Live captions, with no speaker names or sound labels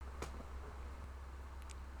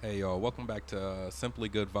Hey y'all, welcome back to Simply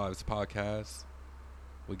Good Vibes podcast.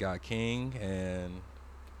 We got King and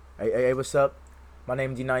Hey, what's up? My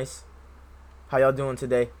name D Nice. How y'all doing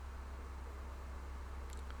today?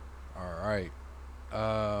 all right.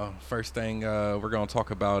 First thing we're gonna talk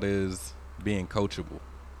about is being coachable.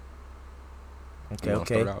 You Okay, want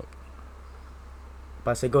to start okay. out?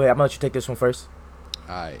 But I say, go ahead. I'm gonna let you take this one first.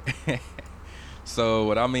 All right. So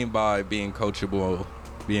what I mean by being coachable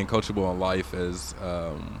in life is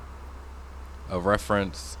a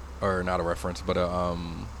reference, or not a reference, but a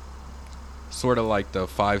sort of like the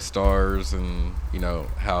 5 stars, and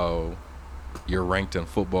how you're ranked in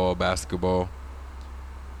football, basketball.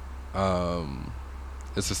 Um,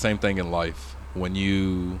 it's the same thing in life. When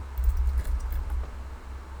you're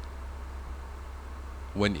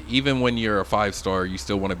a 5 star, you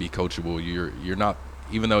still want to be coachable. You're not,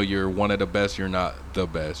 even though you're one of the best, you're not the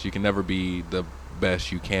best. You can never be the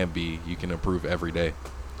best you can be. You can improve every day.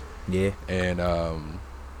 Yeah, And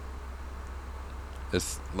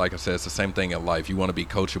it's like I said, it's the same thing in life. You want to be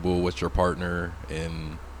coachable with your partner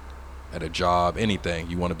and at a job, anything.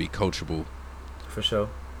 You want to be coachable. for sure.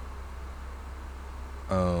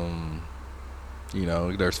 Um,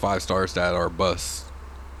 there's 5 stars that are busts.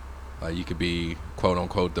 Like, you could be quote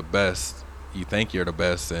unquote the best. You think you're the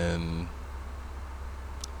best, and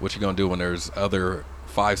what you gonna do when there's other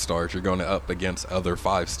 5 stars? You're going to up against other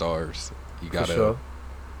 5 stars. You For gotta sure.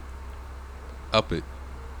 up it.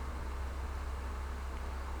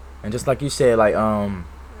 And just like you said, let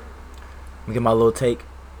me get my little take.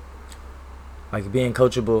 Like being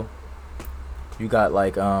coachable, you got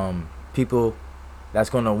people that's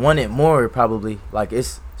gonna want it more probably. Like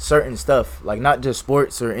it's certain stuff, like not just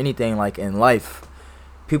sports or anything. Like in life,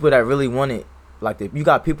 people that really want it. You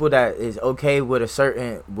got people that is okay with a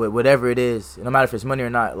certain with whatever it is, no matter if it's money or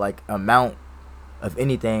not. Like amount of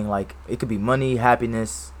anything. Like it could be money,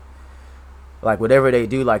 happiness, like whatever they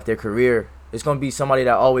do, like their career. It's gonna be somebody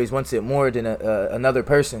that always wants it more than another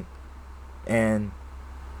person, and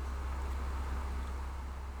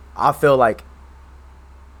I feel like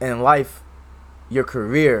in life, your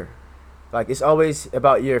career, like it's always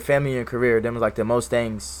about your family and career. Them is like the most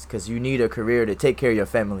things, because you need a career to take care of your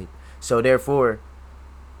family. So therefore,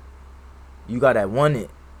 you gotta want it.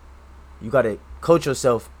 You gotta coach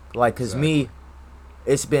yourself. Like, cause Exactly. me,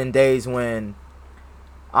 it's been days when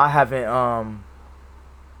I haven't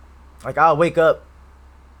like I'll wake up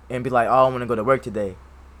and be like, oh, I want to go to work today.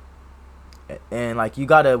 And like you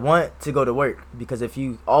gotta want to go to work, because if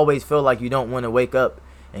you always feel like you don't want to wake up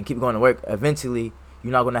and keep going to work, eventually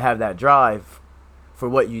you're not gonna have that drive for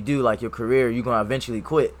what you do, like your career. You're gonna eventually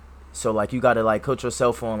quit. So like you gotta like coach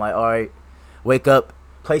yourself on like, all right, wake up,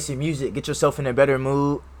 play some music, get yourself in a better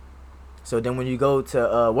mood. So then when you go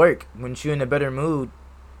to work, when you're in a better mood,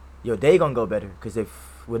 your day gonna go better. Cause if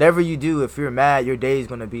whatever you do, if you're mad, your day is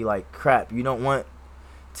gonna be like crap. You don't want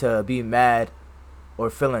to be mad or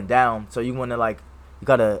feeling down. So you want to like, you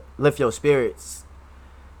gotta lift your spirits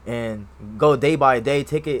and go day by day.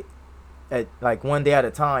 Take it at like one day at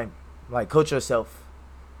a time. Like coach yourself,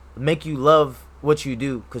 make you love what you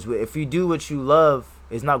do. Cause if you do what you love,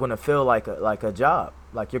 it's not gonna feel like a job.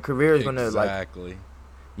 Like your career is gonna like, Exactly.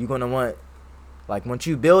 you're gonna want, like once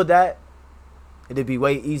you build that, it'd be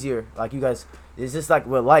way easier. Like you guys, it's just like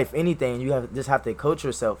with life, anything you have just have to coach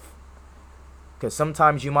yourself. Cause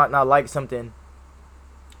sometimes you might not like something,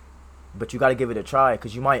 but you got to give it a try,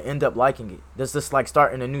 because you might end up liking it. That's just like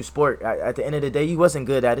starting a new sport. At the end of the day, you wasn't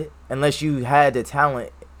good at it unless you had the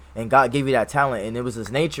talent, and God gave you that talent, and it was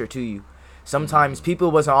His nature to you. Sometimes Hmm.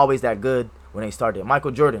 people wasn't always that good when they started.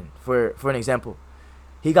 Michael Jordan, for an example,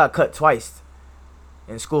 he got cut twice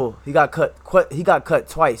in school. He got cut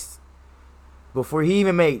twice before he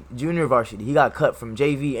even made junior varsity. He got cut from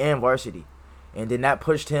JV and varsity, and then that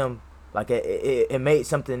pushed him. Like it made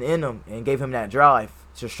something in him and gave him that drive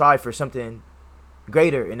to strive for something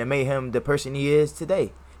greater, and it made him the person he is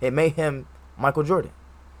today. It made him Michael Jordan.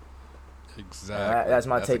 Exactly. That's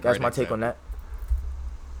my That's a take. That's great my take on example.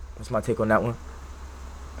 that. That's my take on that one.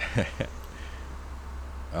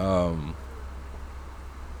 um,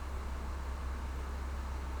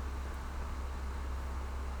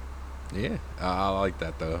 yeah, I like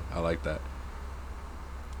that though. I like that.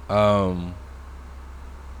 Um,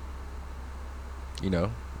 you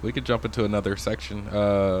know, we could jump into another section.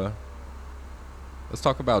 Let's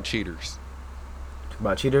talk about cheaters.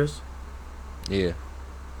 About cheaters. Yeah.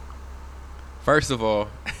 First of all,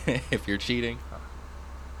 if you're cheating,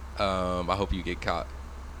 I hope you get caught.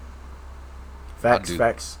 I Facts. do.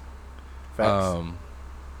 Facts. Facts. Um,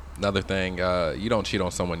 Another thing, you don't cheat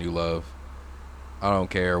on someone you love. I don't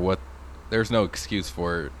care what. There's no excuse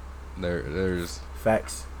for it. There's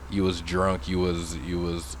Facts. You was drunk, you was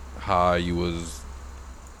high, you was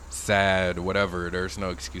sad, whatever. There's no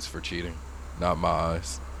excuse for cheating. Not my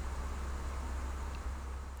eyes.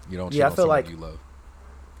 You don't Yeah, cheat on somebody you love.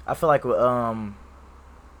 I feel like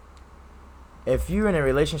if you're in a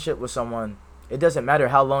relationship with someone, it doesn't matter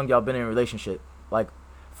how long y'all been in a relationship. Like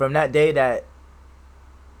from that day that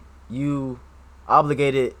you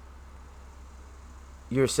obligated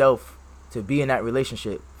yourself to be in that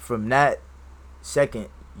relationship, from that second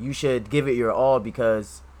you should give it your all,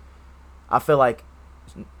 because I feel like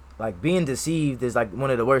being deceived is like one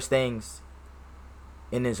of the worst things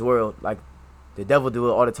in this world. Like the devil do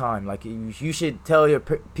it all the time. Like you should tell your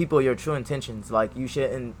people your true intentions. Like you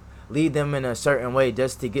shouldn't lead them in a certain way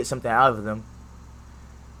just to get something out of them,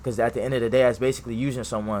 because at the end of the day that's basically using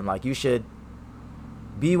someone. Like you should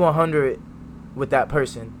be 100 with that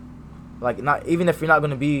person. Like, not even if you're not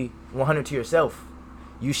going to be 100 to yourself,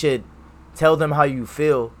 you should tell them how you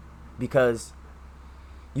feel, because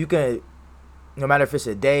you can, no matter if it's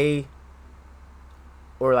a day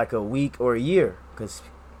or like a week or a year, because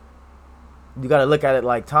you got to look at it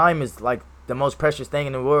like time is like the most precious thing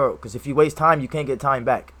in the world, because if you waste time, you can't get time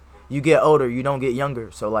back. You get older, you don't get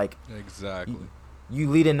younger. So like Exactly. you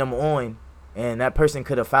leading them on, and that person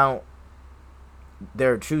could have found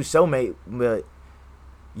their true soulmate, but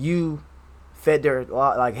you fed their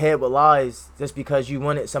like head with lies just because you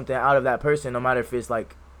wanted something out of that person, no matter if it's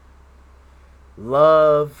like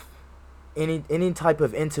love, any type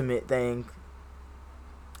of intimate thing,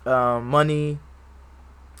 money,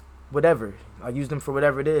 whatever. I use them for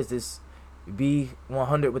whatever it is. Just be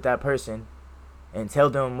 100 with that person and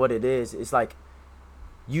tell them what it is. It's like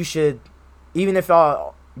you should, even if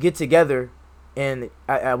y'all get together and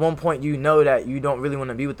at one point you know that you don't really want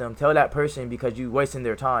to be with them, tell that person, because you wasting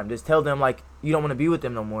their time. Just tell them like you don't want to be with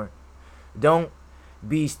them no more. Don't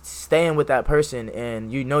be staying with that person and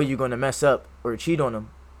you know you're going to mess up or cheat on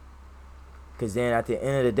them, because then at the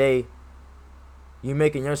end of the day you're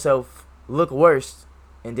making yourself look worse.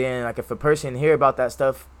 And then like if a person hear about that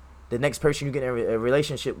stuff, the next person you get in a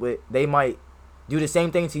relationship with, they might do the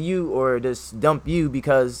same thing to you or just dump you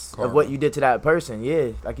because Karma. of what you did to that person. Yeah,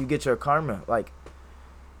 like you get your karma. Like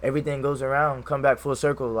everything goes around, come back full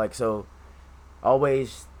circle. Like, so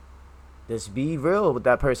always just be real with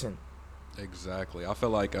that person. Exactly. I feel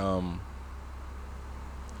like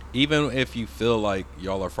even if you feel like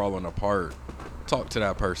y'all are falling apart, talk to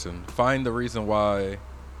that person. Find the reason why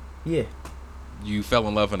Yeah. you fell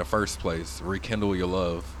in love in the first place. Rekindle your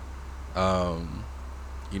love.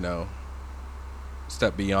 You know,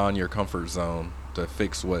 step beyond your comfort zone to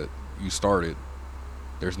fix what you started.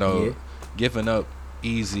 There's no giving up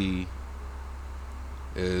easy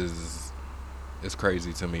is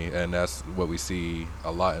crazy to me, and that's what we see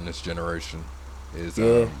a lot in this generation is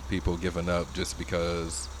people giving up just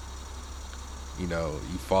because you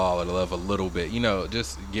fall out of love a little bit,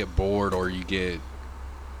 just get bored or you get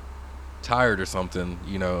tired or something,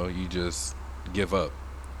 you just give up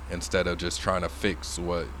instead of just trying to fix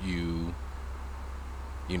what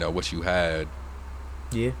what you had.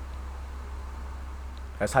 Yeah.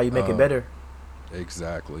 That's how you make it better.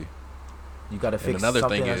 Exactly. You gotta fix and another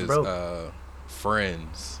something thing that's is broke.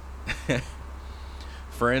 Friends.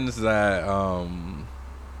 Friends that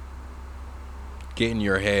get in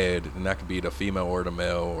your head, and that could be the female or the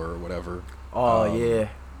male or whatever. Oh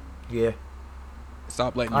yeah.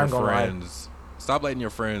 Stop letting your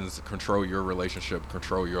friends control your relationship,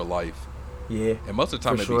 control your life. Yeah. And most of the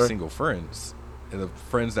time for it'd sure. be single friends. And the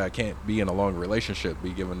friends that can't be in a long relationship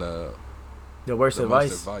be given the worst advice.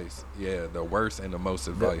 most advice. Yeah, the worst and the most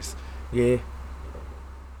advice. Yeah.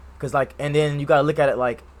 Cause like, and then you gotta look at it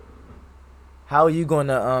like, how are you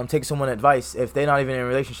gonna take someone's advice if they're not even in a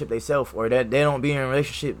relationship themselves, or that they don't be in a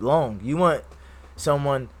relationship long? You want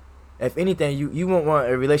someone, if anything, you won't want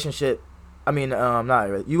a relationship. I mean, not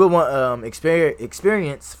really. You would want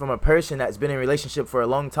experience from a person that's been in a relationship for a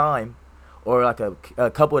long time, or like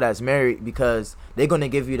a couple that's married, because they're gonna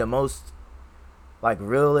give you the most like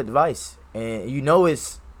real advice, and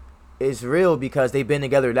it's real because they've been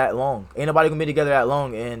together that long. Ain't nobody gonna be together that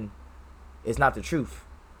long and it's not the truth.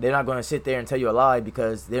 They're not gonna sit there and tell you a lie,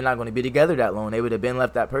 because they're not gonna be together that long. They would have been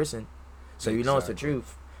left that person, so you know it's the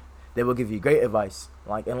truth. They will give you great advice,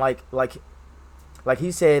 like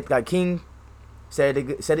he said, like King said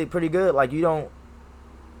it pretty good. Like you don't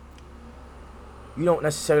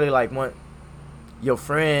necessarily like want your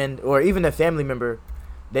friend or even a family member.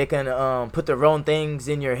 They can put the wrong things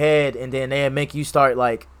in your head, and then they make you start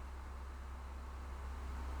like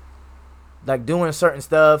doing certain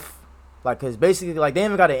stuff, like, cause basically like they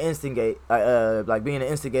even got to instigate, like being an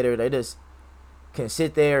instigator. They just can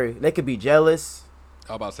sit there. They could be jealous.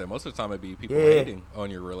 I was about to say most of the time it'd be people Yeah, hating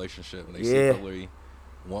on your relationship and they yeah, secretly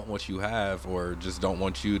want what you have or just don't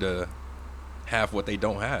want you to have what they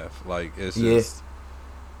don't have. Like it's yeah. just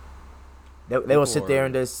They will people sit there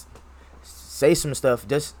and are just say some stuff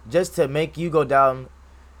just to make you go down.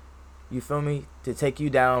 You feel me? To take you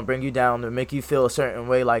down, bring you down, or make you feel a certain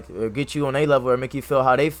way, like or get you on a level, or make you feel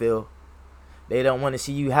how they feel. They don't want to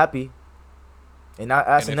see you happy, and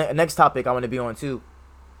that's and the if next topic I want to be on too.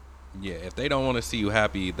 yeah, if they don't want to see you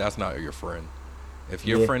happy, that's not your friend. If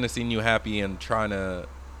your Yeah. friend is seeing you happy and trying to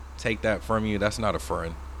take that from you, that's not a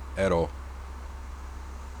friend at all.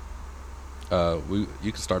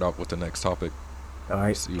 You can start off with the next topic All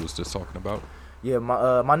right. you was just talking about. Yeah.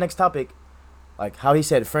 My next topic, like how he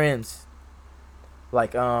said friends,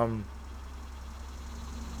 like cause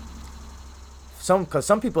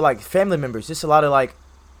some people like family members. Just a lot of like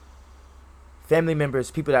family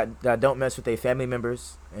members, people that don't mess with their family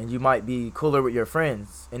members, and you might be cooler with your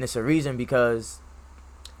friends, and it's a reason because,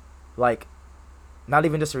 like, not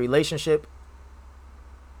even just a relationship.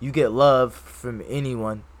 You get love from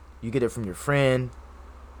anyone. You get it from your friend,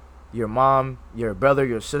 your mom, your brother,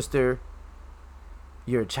 your sister,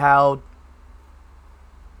 your child.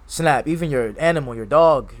 Snap, even your animal, your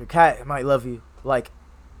dog, your cat might love you. Like,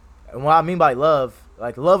 and what I mean by love,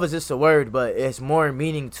 like love is just a word, but it's more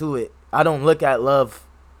meaning to it. I don't look at love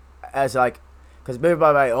as like, cause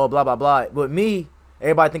everybody like, oh blah blah blah. With me,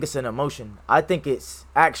 everybody think it's an emotion. I think it's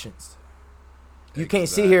actions. You can't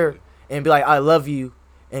sit here Exactly. and be like, I love you,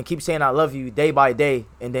 and keep saying I love you day by day,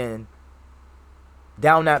 and then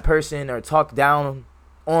down that person or talk down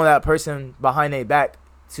on that person behind their back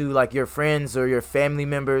to like your friends or your family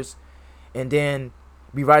members, and then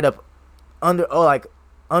be right up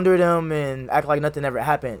under them and act like nothing ever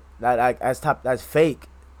happened. That's fake.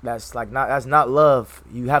 That's not love.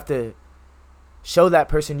 You have to show that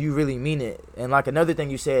person you really mean it. And like another thing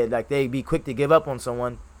you said, like they be quick to give up on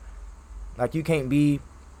someone. Like you can't be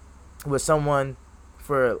with someone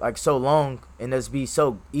for like so long and just be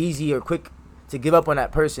so easy or quick to give up on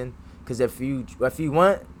that person. Because if you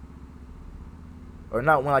want or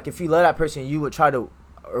not want, like if you love that person, you would try to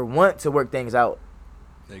or want to work things out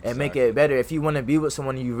and make it Exactly. better. If you want to be with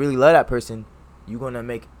someone and you really love that person, you're gonna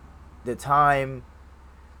make the time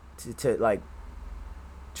to like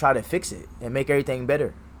try to fix it and make everything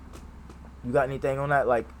better. You got anything on that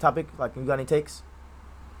like topic? Like you got any takes?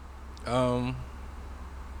 Um,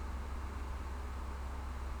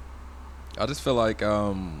 I just feel like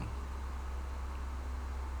yeah,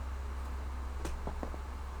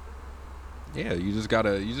 you just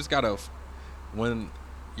gotta when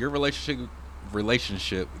your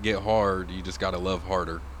relationship get hard, you just gotta love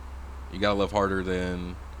harder. You gotta love harder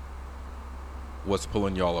than what's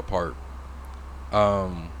pulling y'all apart.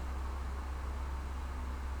 Um,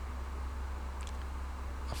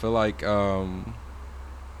 I feel like I'm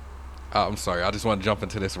sorry, I just want to jump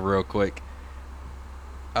into this real quick.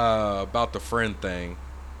 About the friend thing.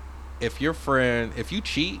 If you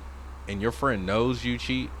cheat and your friend knows you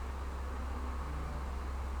cheat,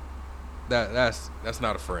 that's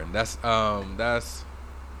not a friend. That's a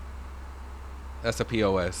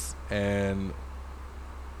POS, and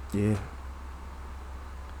Yeah.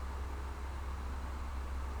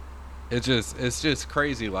 it's just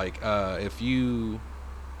crazy. Like if you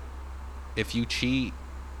cheat,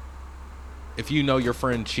 if you know your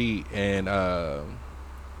friend cheat and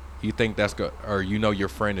you think that's good, or you know your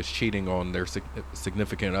friend is cheating on their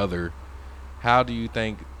significant other, how do you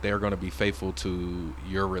think they're going to be faithful to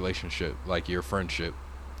your relationship, like your friendship?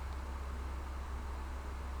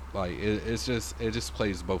 Like it just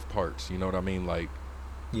plays both parts. You know what I mean? Like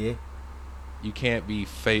Yeah. you can't be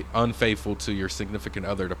unfaithful to your significant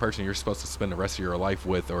other, the person you're supposed to spend the rest of your life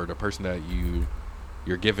with, or the person that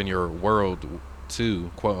you're giving your world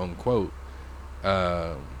to, quote unquote.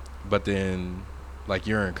 Um, but then, like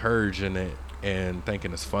you're encouraging it and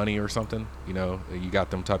thinking it's funny or something. You know, you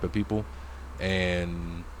got them type of people,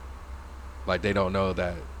 and like they don't know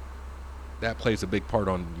that that plays a big part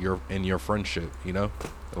on your friendship. You know,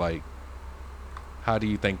 like how do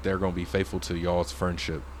you think they're gonna be faithful to y'all's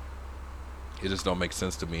friendship? It just don't make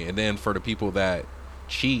sense to me. And then for the people that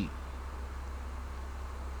cheat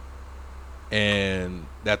and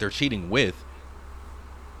that they're cheating with,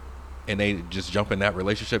 and they just jump in that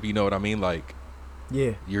relationship, you know what I mean? Like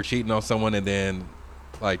Yeah. you're cheating on someone, and then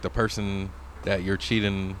like the person that you're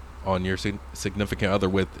cheating on your significant other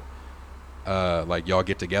with, like y'all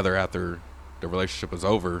get together after the relationship is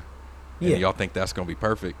over, and Yeah. y'all think that's gonna be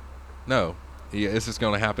perfect. No, yeah, it's just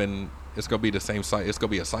gonna happen. It's gonna be the same cycle. It's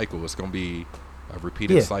gonna be a cycle. It's gonna be a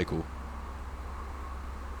repeated Yeah. cycle.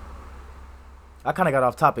 I kind of got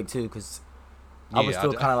off topic too, cause I was Yeah,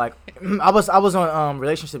 still kind of like I was on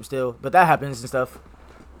relationship still, but that happens and stuff.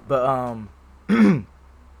 But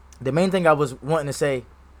the main thing I was wanting to say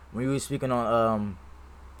when we were speaking on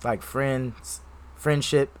like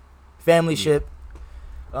friendship, family yeah, ship,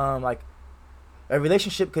 like a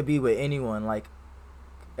relationship could be with anyone. Like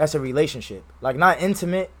that's a relationship, like not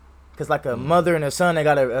intimate, because like a mm, mother and a son, they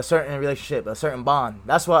got a certain relationship, a certain bond.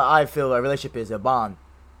 That's what I feel a relationship is, a bond,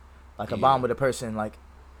 like a yeah, bond with a person. Like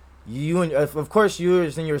you and of course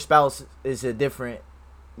yours and your spouse is a different,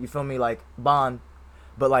 you feel me, like bond,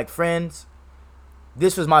 but like friends.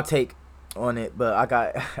 This was my take on it, but I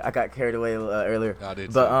got I got carried away earlier. I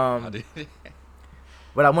did But too. I did.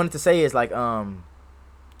 what I wanted to say is like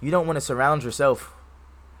you don't want to surround yourself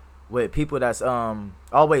with people that's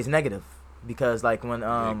always negative, because like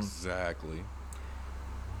Exactly.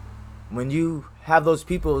 when you have those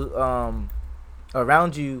people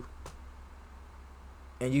around you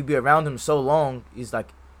and you be around them so long, it's like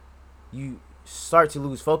you start to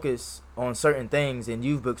lose focus on certain things, and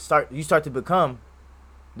you start to become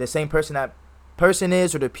the same person that person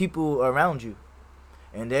is, or the people around you,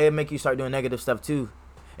 and they make you start doing negative stuff too.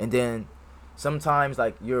 And then sometimes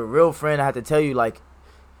like your real friend, I have to tell you like,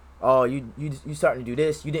 oh, you starting to do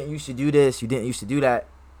this, you didn't used to do this, you didn't used to do that.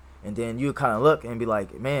 And then you kind of look and be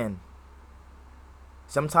like, man,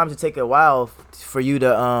 sometimes it take a while for you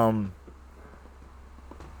to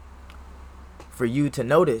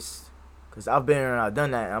notice, because I've been there and I've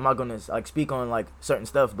done that. I'm not gonna like speak on like certain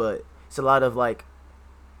stuff, but it's a lot of like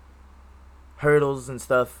hurdles and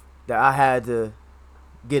stuff that I had to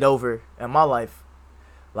get over in my life.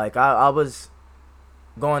 Like I was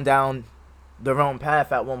going down the wrong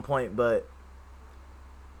path at one point, but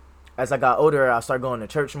as I got older, I started going to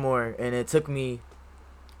church more, and it took me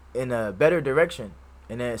in a better direction,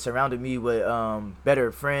 and it surrounded me with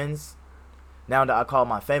better friends now that I call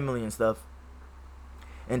my family and stuff.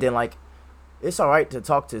 And then like it's alright to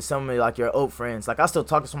talk to somebody like your old friends. Like I still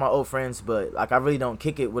talk to some of my old friends, but like I really don't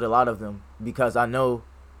kick it with a lot of them because I know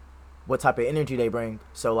what type of energy they bring.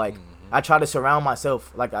 So like Hmm. I try to surround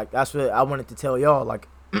myself, like that's what I wanted to tell y'all, like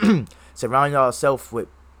surround yourself with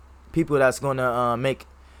people that's gonna make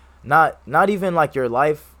not even like your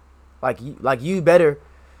life like you better,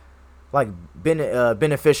 like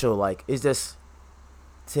beneficial, like it's just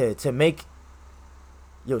to make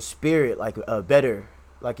your spirit like better,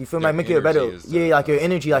 like you feel me, Your like make you a energy better, is yeah, like your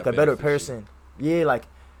energy that like a better benefits you. person, yeah, like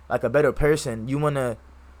a better person. You wanna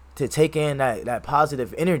to take in that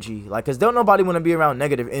positive energy, like because don't nobody want to be around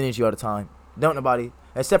negative energy all the time, don't nobody,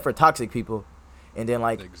 except for toxic people. And then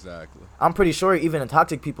like Exactly. I'm pretty sure even the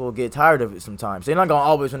toxic people get tired of it sometimes. They're not gonna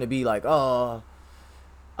always want to be like, oh,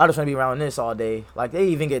 I just want to be around this all day. Like they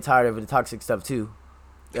even get tired of the toxic stuff too,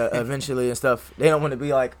 eventually and stuff. They don't want to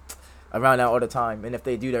be like around that all the time. And if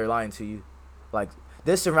they do, they're lying to you. Like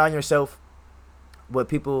this, surround yourself with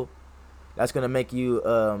people that's gonna make you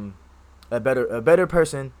a better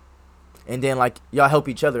person. And then like y'all help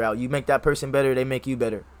each other out. You make that person better, they make you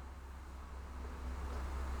better.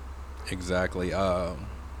 Exactly. I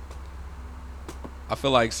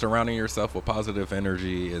feel like surrounding yourself with positive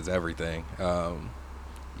energy is everything.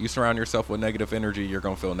 You surround yourself with negative energy, you're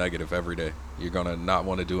gonna feel negative every day. You're gonna not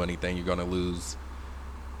want to do anything. You're gonna lose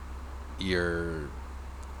your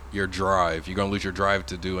your drive. You're gonna lose your drive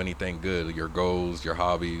to do anything good. Your goals, your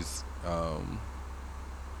hobbies.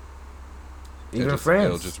 Even It'll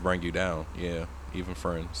friends. just bring you down. Yeah, even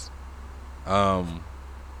friends. Um,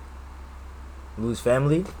 Lose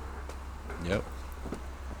family. yep.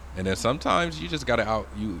 And then sometimes you just gotta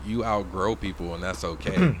you outgrow people, and that's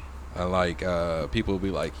okay. Like people will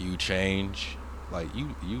be like, you change, like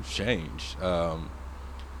you change,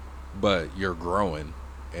 but you're growing,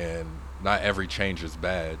 and not every change is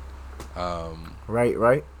bad. Um,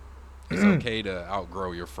 Right. it's okay to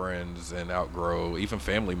outgrow your friends and outgrow even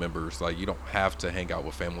family members. Like you don't have to hang out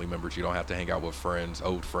with family members. You don't have to hang out with friends,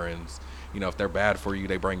 old friends. You know, if they're bad for you,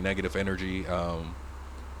 they bring negative energy.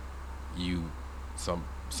 You some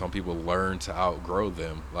people learn to outgrow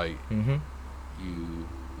them. Like Mm-hmm. you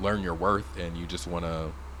learn your worth, and you just want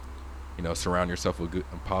to, surround yourself with good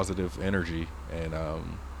positive energy. And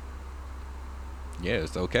yeah,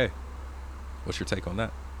 it's okay. What's your take on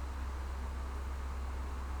that?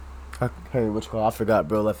 Hey, which call? I forgot.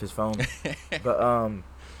 Bro left his phone. But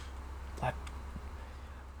I,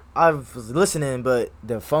 I was listening, but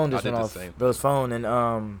the phone I just did went the off. same Bro's thing. phone, and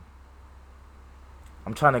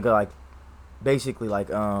I'm trying to go like, basically like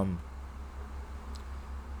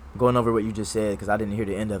going over what you just said because I didn't hear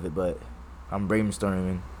the end of it, but I'm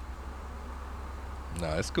brainstorming.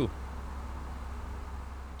 Nah, it's cool.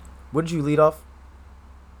 What did you lead off?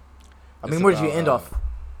 I It's mean, where did you about end off?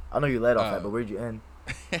 I know you led off that, Uh, but where'd you end?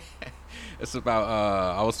 it's about.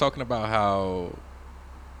 I was talking about how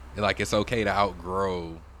like it's okay to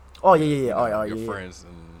outgrow Oh yeah, yeah, yeah. All right, your yeah, yeah. friends,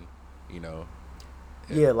 and you know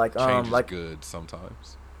it, Yeah, change is good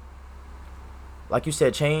sometimes. like you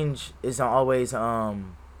said, change isn't always a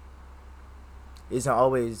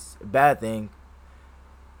bad thing.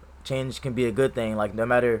 Change can be a good thing. Like no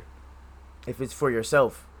matter if it's for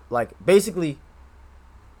yourself. Like basically,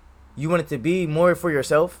 you want it to be more for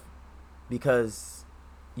yourself because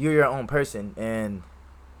you're your own person, and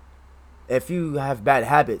if you have bad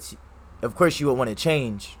habits, of course you would want to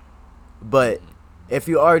change. But Hmm. if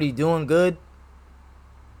you're already doing good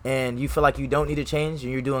and you feel like you don't need to change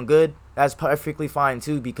and you're doing good, that's perfectly fine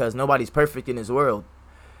too because nobody's perfect in this world.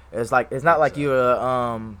 It's like it's not like you're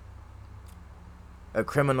Exactly. a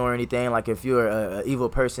criminal or anything. Like if you're a evil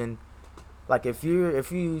person, like if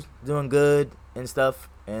you doing good and stuff,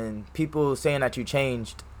 and people saying that you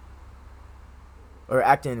changed or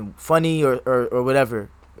acting funny or whatever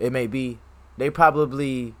it may be, they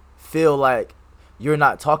probably feel like you're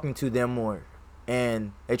not talking to them more,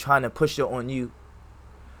 and they're trying to push it on you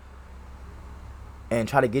and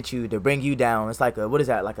try to get you to bring you down. It's like a what is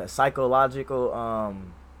that? Like a psychological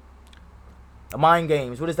a mind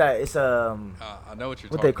games. What is that? It's I know what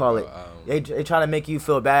you're what they talking call it. about. They try to make you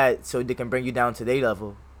feel bad so they can bring you down to their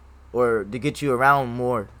level or to get you around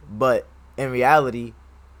more. But in reality,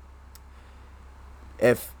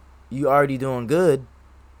 if you already doing good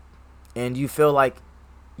and you feel like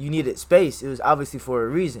you needed space, it was obviously for a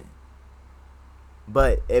reason.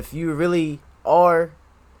 But if you really are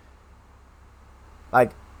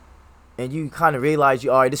like, and you kind of realize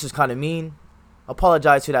you are, this is kind of mean,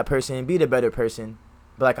 apologize to that person and be the better person.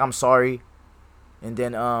 Be like, I'm sorry, and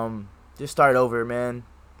then just start over, man,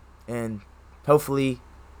 and hopefully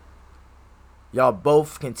y'all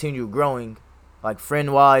both continue growing, like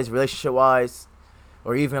friend wise, relationship wise,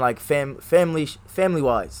 or even like family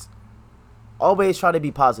wise. Always try to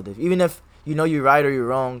be positive, even if you know you're right or you're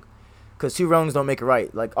wrong, because two wrongs don't make a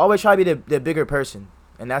right. Like always try to be the bigger person,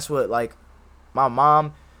 and that's what like my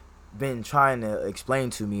mom been trying to explain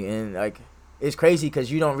to me, and like it's crazy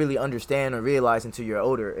because you don't really understand or realize until you're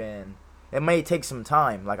older, and it may take some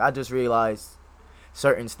time. Like I just realized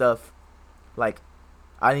certain stuff, like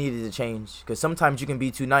I needed to change because sometimes you can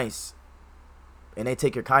be too nice, and they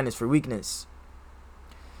take your kindness for weakness,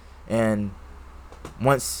 and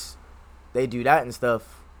once they do that and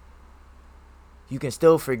stuff, you can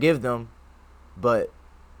still forgive them, but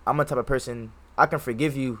I'm a type of person I can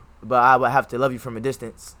forgive you, but I would have to love you from a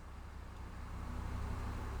distance.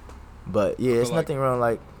 But yeah, I feel it's like. nothing wrong.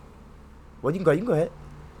 Like, well, you can go. You can go ahead.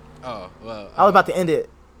 Oh well. I was about to end it.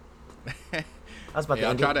 I was about to Yeah,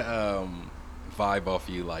 I end try it. to vibe off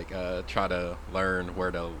you, like try to learn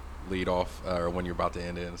where to lead off or when you're about to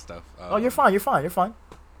end it and stuff. Oh, you're fine. You're fine. You're fine.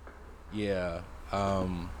 Yeah.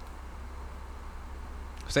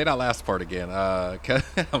 Say that last part again. 'Cause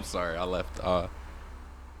I'm sorry, I left.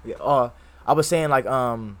 Yeah. I was saying like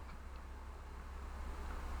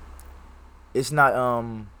it's not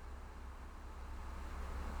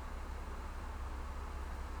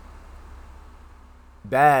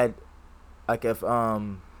bad. Like if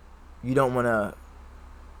you don't want to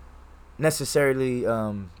necessarily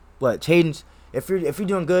what change. If you're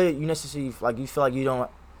doing good, you necessarily like you feel like you don't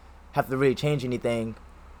have to really change anything,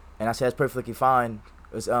 and I said that's perfectly fine.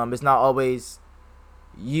 It's not always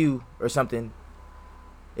you or something.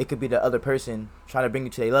 It could be the other person trying to bring you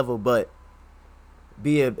to a level, but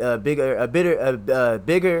be a bigger, a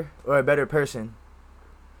bigger or a better person.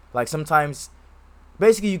 Like sometimes,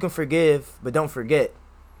 basically, you can forgive, but don't forget.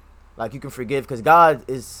 Like you can forgive because God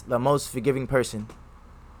is the most forgiving person.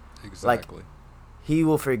 Like exactly. He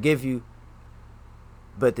will forgive you,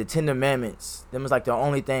 but the Ten Commandments, them is like the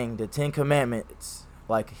only thing. The Ten Commandments,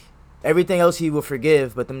 like everything else, He will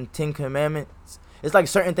forgive, but them Ten Commandments, it's like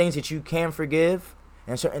certain things that you can forgive,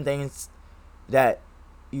 and certain things that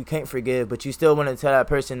you can't forgive, but you still want to tell that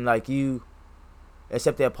person like you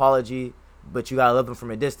accept the apology, but you gotta love them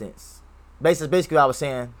from a distance. Basically what I was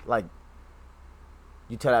saying. Like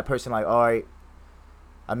you tell that person like, all right,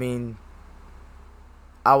 I mean,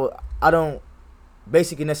 I don't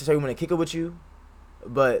basically necessarily want to kick it with you,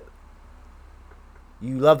 but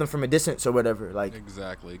you love them from a distance or whatever. Like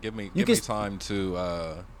Exactly. you Give can me time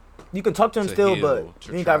you can talk to them to still, but heal,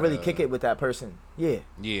 to you ain't got try to really kick to. it with that person. Yeah,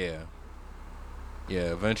 Yeah.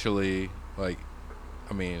 Yeah. Eventually, like,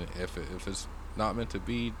 I mean, if it's not meant to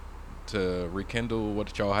be, to rekindle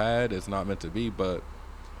what y'all had, it's not meant to be. But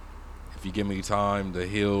if you give me time to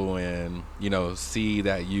heal and see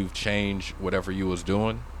that you've changed whatever you was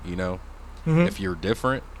doing, hmm if you're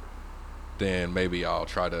different, then maybe I'll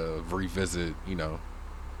try to revisit,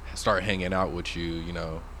 start hanging out with you,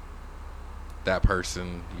 that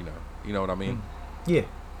person, you know what I mean? Yeah.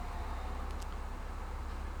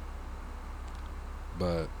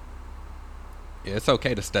 But yeah, it's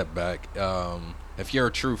okay to step back. If you're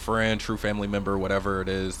a true friend, true family member, whatever it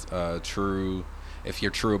is, if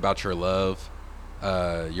you're true about your love,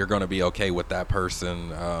 you're gonna be okay with that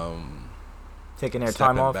person Taking their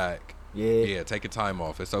time stepping off. back. Yeah. Yeah, taking time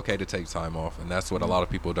off. It's okay to take time off, and that's what a lot of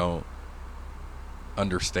people don't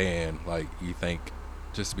understand. Like, you think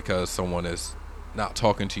just because someone is not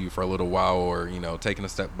talking to you for a little while, or taking a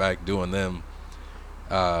step back, doing them,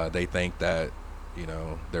 they think that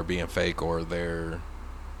they're being fake, or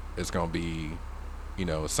it's gonna be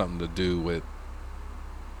something to do with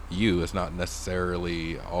you. It's not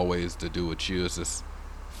necessarily always to do with you. It's just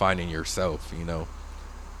finding yourself.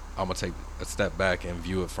 I'm gonna take a step back and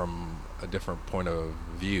view it from a different point of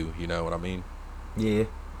view. You know what I mean? Yeah.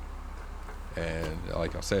 And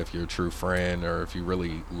like I said, if you're a true friend, or if you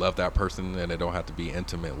really love that person, and it don't have to be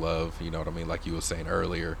intimate love, you know what I mean? Like you were saying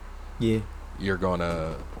earlier, Yeah. you're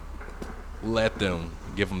gonna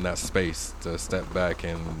give them that space to step back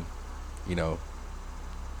and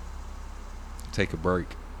take a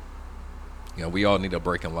break. We all need a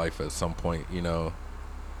break in life at some point.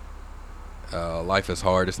 Life is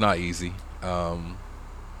hard. It's not easy.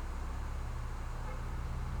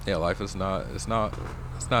 Life is not. It's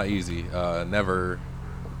not easy. You're never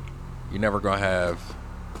gonna have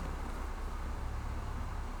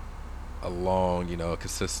a long,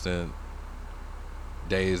 consistent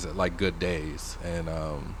days, like good days, and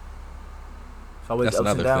It's always that's ups and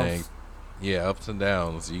another downs. thing. Yeah, ups and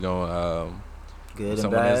downs. You gonna Good when and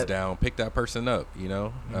someone is bad. down, pick that person up.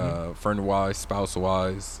 Friend wise, spouse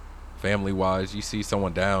wise, family wise. You see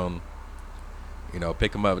someone down,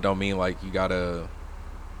 pick them up. It don't mean like you gotta.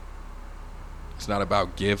 It's not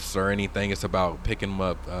about gifts or anything. It's about picking them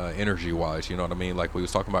up energy wise. You know what I mean? Like we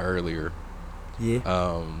was talking about earlier.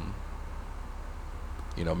 Yeah.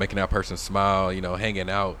 Making that person smile. Hanging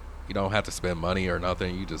out. You don't have to spend money or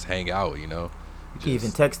nothing. You just hang out. You You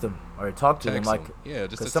even text them or talk to them, text like, them. Yeah,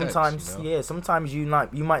 just a because text, sometimes, sometimes you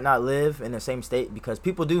might not live in the same state, because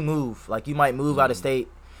people do move. Like, you might move out of state.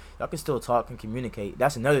 Y'all can still talk and communicate.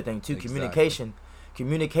 That's another thing too. Exactly.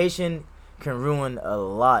 Communication can ruin a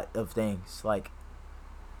lot of things. Like,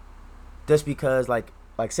 just because, like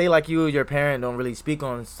say like you or your parent don't really speak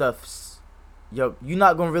on stuff, you're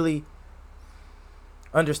not gonna really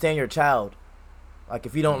understand your child. Like,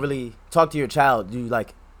 if you don't really talk to your child, you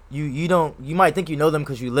might think you know them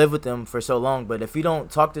because you live with them for so long, but if you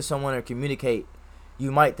don't talk to someone or communicate,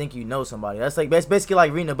 you might think you know somebody. That's basically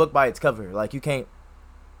like reading a book by its cover. Like, you can't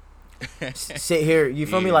sit here, you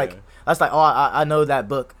feel me? Like, that's like, oh, I know that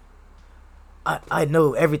book. I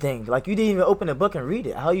know everything. Like, you didn't even open the book and read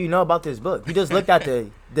it. How you know about this book? You just looked at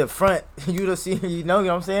the front. You just see, you know what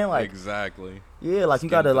I'm saying? Like, exactly. yeah, like, you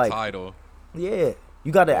Skimmed gotta, the like, title. yeah,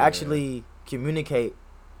 you gotta actually communicate,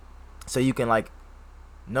 so you can, like,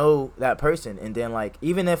 know that person. And then, like,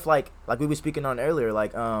 even if like we were speaking on earlier,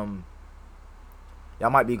 like, y'all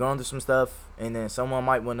might be going through some stuff, and then someone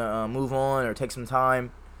might want to move on or take some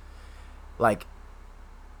time. Like,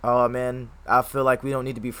 oh man, I feel like we don't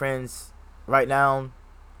need to be friends right now,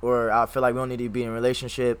 or I feel like we don't need to be in a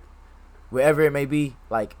relationship, wherever it may be.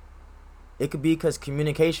 Like, it could be because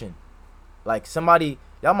communication. Like,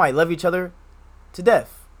 y'all might love each other to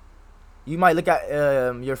death. You might look at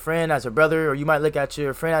your friend as a brother, or you might look at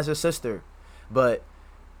your friend as a sister, but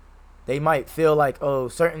they might feel like, oh,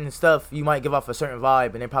 certain stuff, you might give off a certain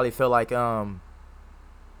vibe, and they probably feel like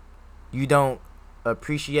you don't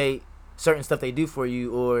appreciate certain stuff they do for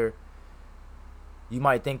you, or you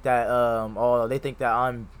might think that they think that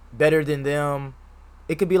I'm better than them.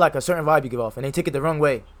 It could be like a certain vibe you give off, and they take it the wrong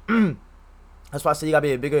way. That's why I say you gotta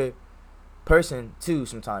be a bigger person too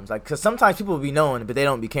sometimes. Like, because sometimes people will be knowing, but they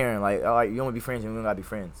don't be caring. Like, all right, you want to be friends, and we don't gotta be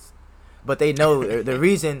friends. But they know the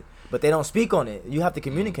reason, but they don't speak on it. You have to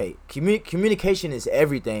communicate. Communication is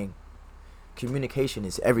everything. Communication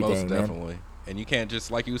is everything, Most definitely. Man. And you can't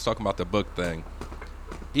just, like you was talking about the book thing.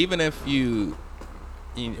 Even if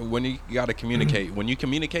when you gotta communicate, when you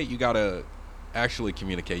communicate, you gotta actually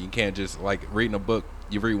communicate. You can't just, like, reading a book.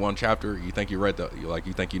 You read one chapter, you think you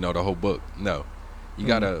think you know the whole book. No, you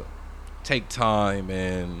gotta take time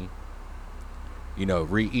and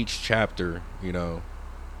read each chapter.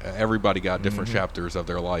 Everybody got different chapters of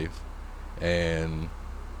their life, and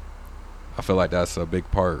I feel like that's a big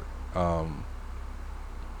part.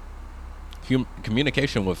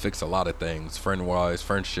 Communication will fix a lot of things, friend-wise,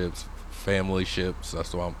 friendships, family ships.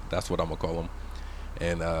 That's what I'm gonna call them,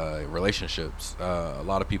 and relationships. A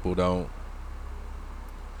lot of people don't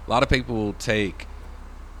lot of people take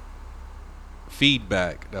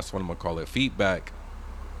feedback. That's what I'm gonna call it. Feedback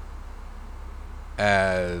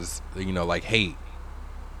as like hate.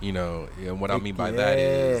 And what I mean by that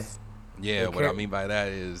is, what I mean by that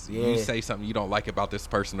is, you say something you don't like about this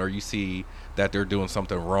person, or you see that they're doing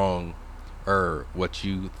something wrong, or what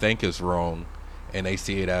you think is wrong, and they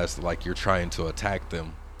see it as like you're trying to attack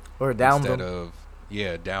them, or down instead them.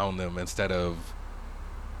 of down them, instead of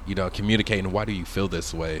communicating, why do you feel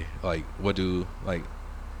this way, like what do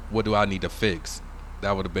I need to fix.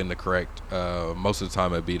 That would have been the correct, most of the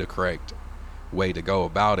time it'd be the correct way to go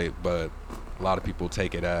about it. But a lot of people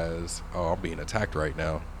take it as, oh, I'm being attacked right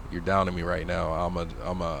now, you're down on me right now, I'm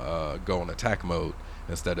a go in attack mode,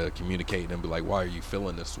 instead of communicating and be like, why are you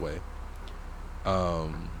feeling this way.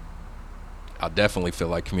 I definitely feel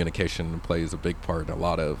like communication plays a big part in a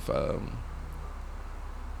lot of a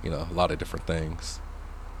lot of different things.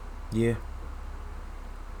 Yeah.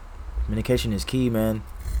 Communication is key, man.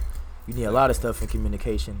 You need a lot of stuff in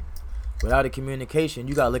communication. Without a communication,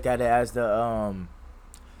 you gotta look at it as the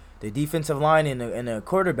defensive line and the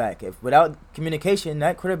quarterback. If without communication,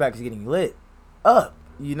 that quarterback is getting lit up.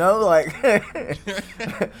 Like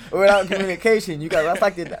without communication, you got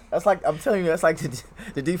that's like I'm telling you, that's like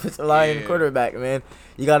the defensive line and the quarterback, man.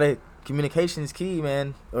 You gotta communication is key,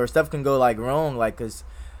 man. Or stuff can go like wrong, like because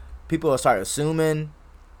people will start assuming.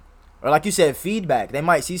 Or like you said, feedback. They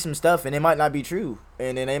might see some stuff and it might not be true,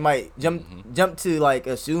 and then they might jump to like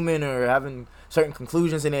assuming or having certain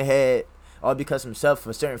conclusions in their head, all because some stuff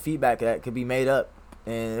or certain feedback that could be made up,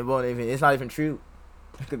 and it's not even true.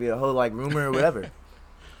 It could be a whole like rumor or whatever.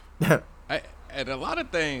 And a lot of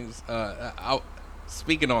things.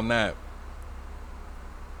 Speaking on that,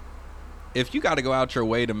 if you got to go out your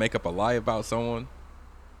way to make up a lie about someone,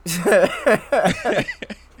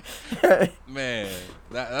 man,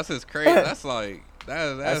 that's just crazy. That's like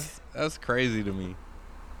that's crazy to me.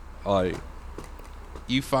 Like,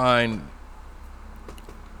 you find,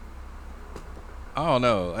 I don't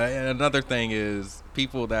know. And another thing is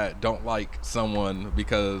people that don't like someone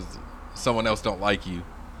because someone else don't like you.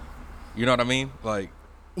 You know what I mean? Like,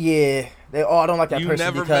 yeah, I don't like that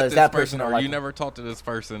person because that person don't like you him. never talked to this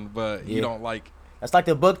person, but you don't like. That's like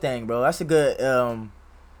the book thing, bro. That's a good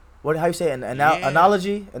how you say it?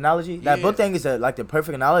 Analogy? That book thing is like the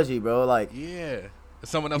perfect analogy, bro. Like, yeah,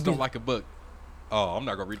 someone else don't like a book. Oh, I'm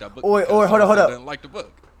not gonna read that book. Or hold up. Didn't like the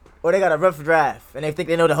book. Or they got a rough draft and they think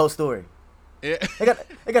they know the whole story. Yeah. They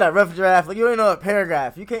got a rough draft. Like, you don't know a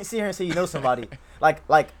paragraph. You can't sit here and say you know somebody. like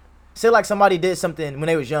say like somebody did something when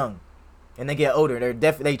they was young, and they get older.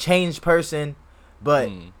 They changed person, but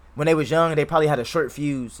when they was young, they probably had a short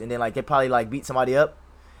fuse, and then like they probably like beat somebody up.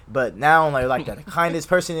 But now like the kindest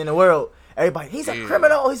person in the world. Everybody, he's a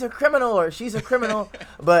criminal, or she's a criminal.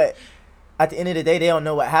 But at the end of the day, they don't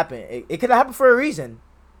know what happened. It could have happened for a reason.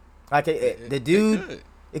 Like it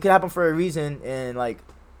could happen for a reason, and like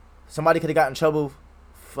somebody could have gotten in trouble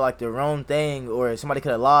for like the wrong thing, or somebody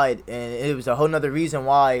could have lied, and it was a whole nother reason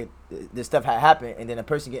why this stuff had happened, and then a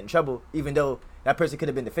person get in trouble, even though that person could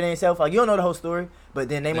have been defending himself. Like, you don't know the whole story, but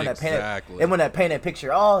then they want to paint a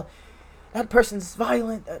picture. Oh, that person's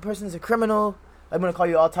violent. That person's a criminal. I'm gonna call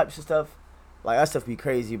you all types of stuff. Like, that stuff be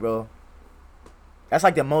crazy, bro. That's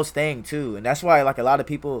like the most thing too, and that's why like a lot of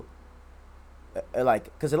people,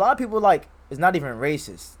 because a lot of people like it's not even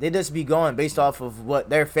racist. They just be going based off of what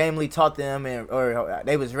their family taught them, or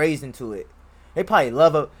they was raised into it. They probably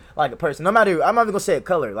love a person. No matter, I'm not even gonna say a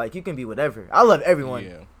color. Like, you can be whatever. I love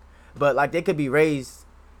everyone, but like they could be raised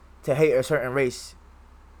to hate a certain race,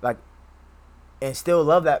 like, and still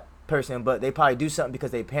love that person, but they probably do something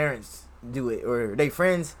because their parents do it, or their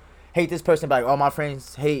friends hate this person. Like, all my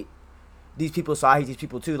friends hate these people, so I hate these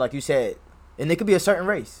people too. Like you said, and it could be a certain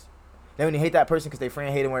race. They only hate that person because their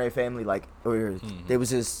friend hated one of their family, like, or they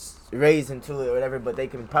was just raised into it or whatever. But they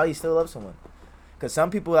can probably still love someone, because some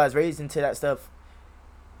people that's raised into that stuff,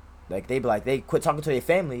 like they quit talking to their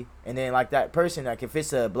family, and then like that person, like if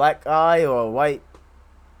it's a black guy or a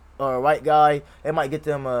white guy, they might get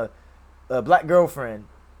them a black girlfriend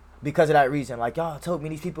because of that reason. Like, y'all told me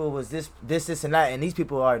these people was this and that, and these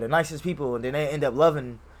people are the nicest people, and then they end up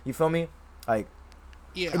loving. You feel me? Like,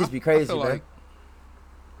 it just be crazy, man. Like,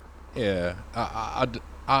 yeah,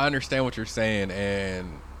 I understand what you're saying,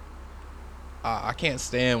 and I can't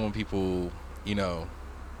stand when people, the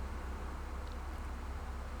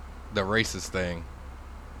racist thing.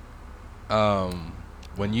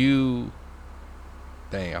 When you,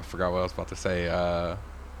 dang, I forgot what I was about to say. You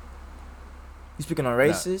speaking on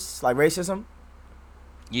racist, like racism?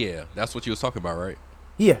 Yeah, that's what you was talking about, right?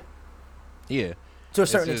 Yeah. Yeah. To a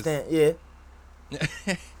certain extent, yeah.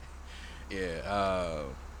 Yeah.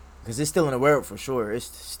 Because it's still in the world for sure. It's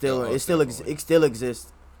still Oh, it still definitely. it still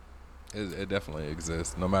exists. It definitely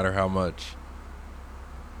exists. No matter how much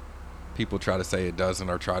people try to say it doesn't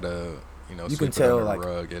or try to, You can sweep it under tell the like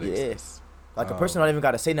rug, it yeah, exists. like a person Um, don't even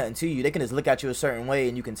got to say nothing to you. They can just look at you a certain way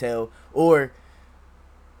and you can tell, or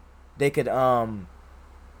they could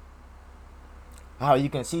how you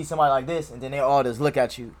can see somebody like this and then they all just look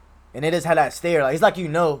at you and they just have that stare like it's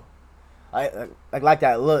like like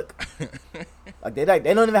that look. Like they don't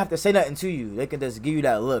even have to say nothing to you. They can just give you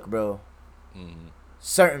that look, bro. mm,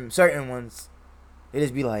 Certain ones, they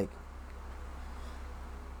just be like,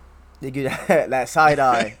 they give that side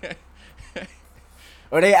eye,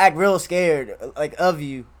 or they act real scared like of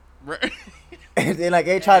you, right. and then like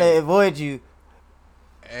they try to Hey, avoid you.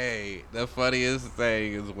 hey, the funniest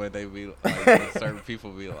thing is when they be like, when certain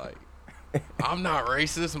people be like, "I'm not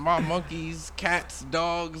racist. My monkeys, cats,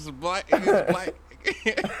 dogs, black is black."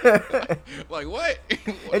 Like what?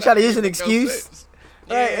 They What? try to That use don't an make no excuse. sense.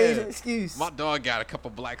 Right, it's Yeah, an excuse. my dog got a couple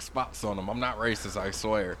black spots on him. I'm not racist. I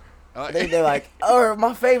swear. They're like, or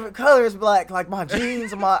my favorite color is black. Like my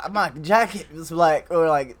jeans, my jacket is black, or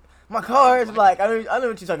like my car is black. I know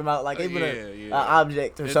what you're talking about. Like even Yeah, a yeah.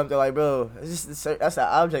 object or It, something. Like bro, that's an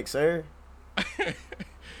object, sir.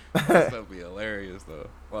 that stuff be hilarious though.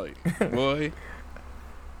 Like, boy,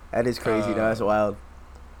 That is crazy. Though. uh, That's wild.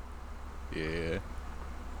 yeah.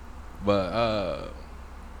 But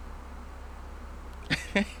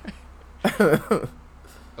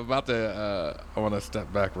about the I want to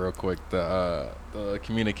step back real quick. The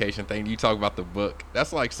communication thing. You talk about the book.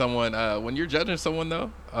 That's like someone when you're judging someone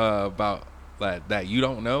though about that you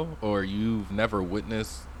don't know or you've never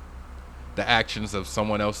witnessed the actions of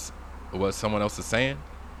someone else, what someone else is saying.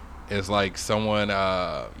 It's like someone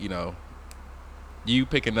you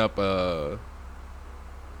picking up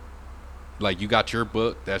like you got your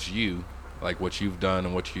book, that's you, like what you've done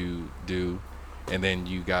and what you do, and then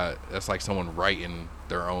you got that's like someone writing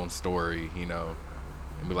their own story,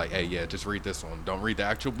 and be like, hey, yeah, just read this one, don't read the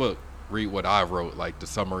actual book, read what I wrote, like the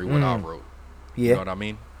summary what I Mm. wrote. You know Yeah. what I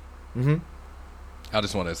mean? Mhm. I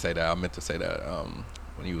just wanted to say that. I meant to say that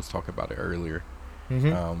when you was talking about it earlier.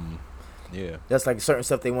 Mhm. um yeah. That's like certain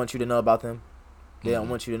stuff they want you to know about them. They don't Hmm.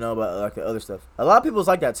 want you to know about like the other stuff. A lot of people's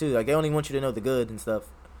like that too. Like they only want you to know the good and stuff,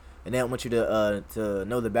 and they don't want you to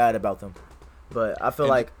know the bad about them. But I feel And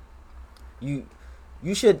like you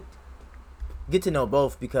you should get to know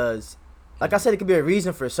both because, like I said, it could be a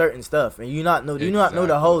reason for certain stuff, and you not know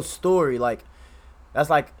the exactly. whole story. Like that's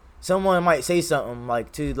like someone might say something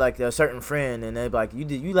like to like a certain friend, and they be like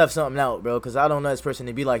you left something out, bro, because I don't know this person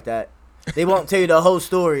to be like that. They won't tell you the whole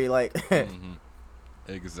story. Like Hmm.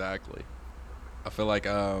 Exactly. I feel like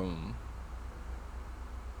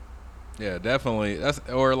yeah, definitely. That's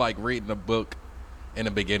or like reading a book in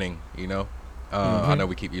the beginning. I hmm know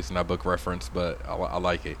we keep using that book reference, but I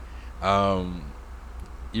like it. Um,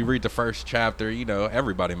 you read the first chapter.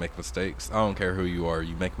 Everybody make mistakes. I don't care who you are.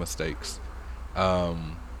 You make mistakes.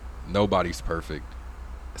 Um, Nobody's perfect.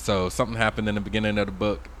 So something happened in the beginning of the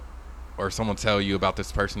book, or someone tell you about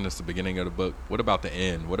this person. That's the beginning of the book. What about the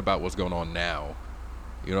end? What about what's going on now?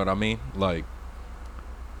 You know what I mean? Like,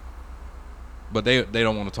 but they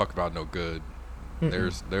don't want to talk about no good. Mm-mm.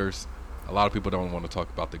 There's a lot of people don't want to talk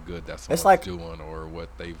about the good that It's someone's like doing or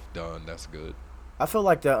what they've done that's good. I feel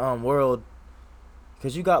like the world,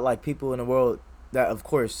 because you got like people in the world that of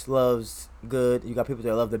course loves good. You got people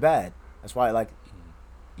that love the bad. That's why like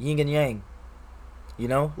yin and yang.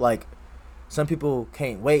 Like some people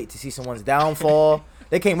can't wait to see someone's downfall.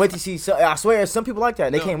 They can't wait to see. I swear, some people like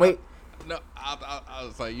that. They No, can't no, wait. no. I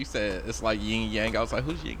was like, you said it's like yin yang. I was like,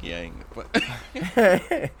 who's yin yang? But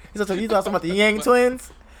So you talking about the Yang but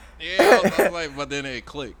twins? yeah, I was like, but then it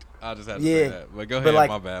clicked. I just had to say Yeah, that. But go but ahead.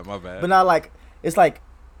 like, My bad. My bad. but not like it's like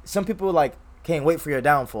some people like can't wait for your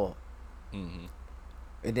downfall. Hmm.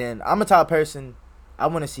 And then I'm a type of person. I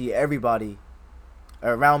want to see everybody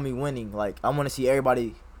around me winning. Like I want to see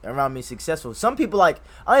everybody around me successful. Some people like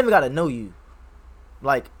I don't even gotta know you.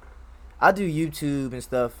 Like I do YouTube and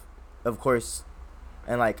stuff, of course,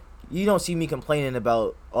 and like you don't see me complaining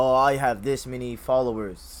about oh I have this many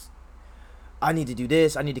followers. I need to do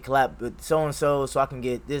this. I need to collab with so and so I can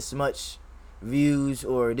get this much views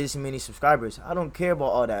or this many subscribers. I don't care about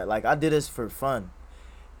all that. Like I did this for fun.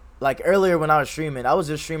 Like earlier when I was streaming, I was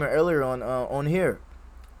just streaming earlier on here,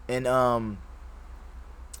 and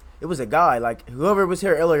it was a guy like whoever was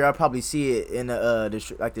here earlier. I'll probably see it in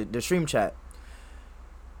the stream chat.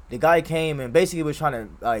 The guy came and basically was trying to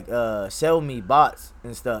like sell me bots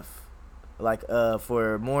and stuff, like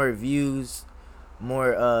for more views,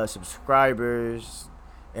 more subscribers,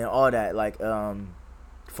 and all that. Like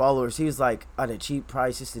followers. He was like at a cheap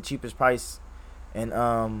price. It's the cheapest price, and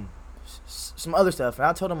some other stuff. And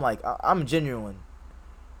I told him like I'm genuine.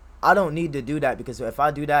 I don't need to do that because if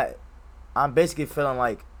I do that, I'm basically feeling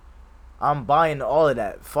like I'm buying all of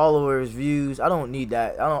that followers, views. I don't need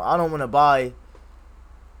that. I don't want to buy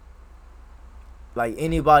like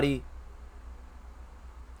anybody.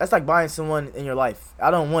 That's like buying someone in your life.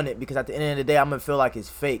 I don't want it because at the end of the day, I'm gonna feel like it's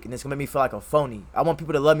fake and it's gonna make me feel like a phony. I want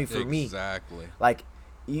people to love me for me. Exactly. Like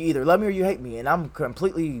you either love me or you hate me, and I'm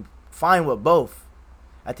completely fine with both.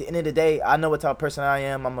 At the end of the day, I know what type of person I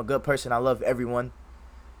am. I'm a good person. I love everyone.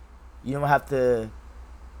 You don't have to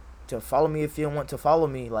follow me if you don't want to follow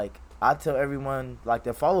me. Like I tell everyone, like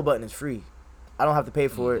the follow button is free. I don't have to pay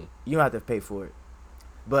for it. You don't have to pay for it.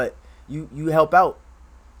 But you help out.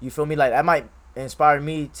 You feel me? Like that might inspire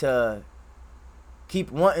me to keep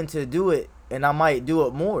wanting to do it, and I might do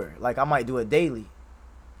it more. Like I might do it daily.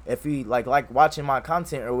 If you like watching my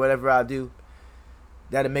content or whatever I do,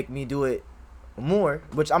 that'll make me do it more.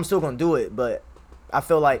 Which I'm still gonna do it, but I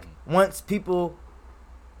feel like once people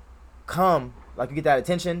come, like you get that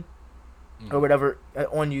attention or whatever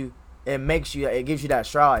on you, it gives you that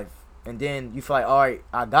strive, and then you feel like, all right,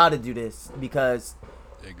 I gotta do this because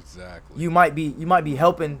exactly you might be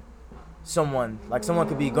helping someone. Like someone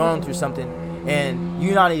could be going through something and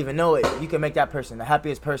you not even know it. You can make that person the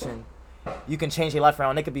happiest person. You can change their life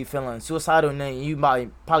around. They could be feeling suicidal and then you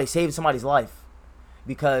might probably save somebody's life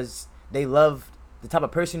because they love the type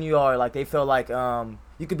of person you are. Like they feel like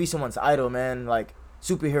you could be someone's idol, man, like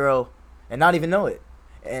superhero, and not even know it.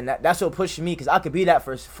 And that's what pushed me, because I could be that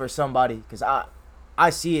for somebody, because I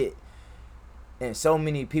see it in so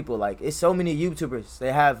many people. Like it's so many YouTubers,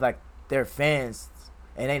 they have like their fans,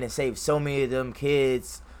 and they done save so many of them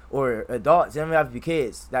kids or adults. They don't even have to be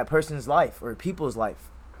kids. That person's life or people's life.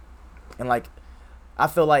 And like I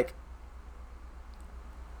feel like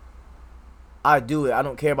I do it. I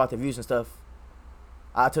don't care about the views and stuff.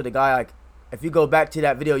 I told the guy, like, if you go back to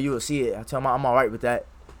that video, you will see it. I tell him I'm all right with that.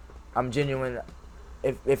 I'm genuine.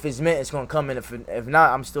 If it's meant, it's gonna come. And if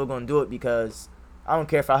not, I'm still gonna do it because I don't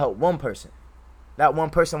care if I help one person. That one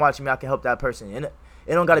person watching me, I can help that person. And it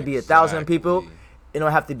don't gotta be 1,000 people. It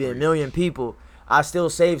don't have to be 1,000,000 people. I still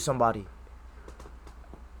save somebody.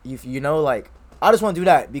 You know, like I just want to do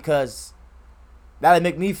that because that'll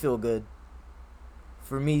make me feel good.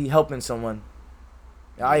 For me helping someone.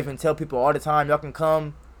 I even tell people all the time, y'all can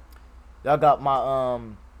come. Y'all got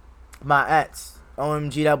my ats.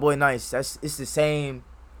 OMG that boy nice. It's the same.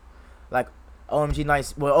 Like OMG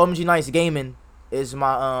nice. Well, OMG nice gaming is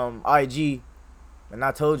my IG, and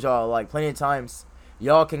I told y'all like plenty of times.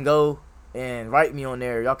 Y'all can go and write me on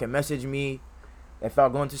there. Y'all can message me if y'all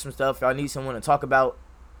going through some stuff. Y'all need someone to talk about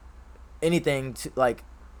anything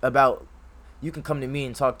about. You can come to me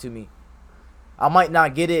and talk to me. I might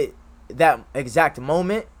not get it that exact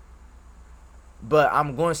moment, but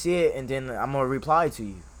I'm going to see it and then I'm going to reply to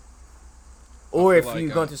you. Or if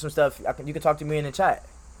you're going through some stuff, you can talk to me in the chat.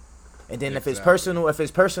 And then if it's personal,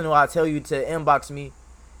 I tell you to inbox me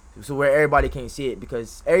so where everybody can see it,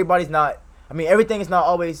 because everybody's not, I mean, everything is not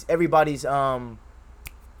always everybody's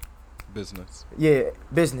business. Yeah,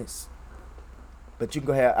 business. But you can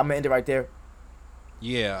go ahead. I'm going to end it right there.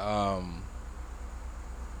 Yeah,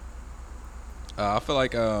 I feel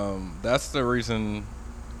like that's the reason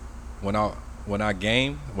when I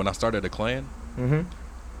started a clan. Mm-hmm.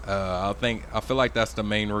 I feel like that's the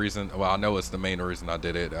main reason. Well, I know it's the main reason I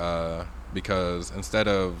did it. Because instead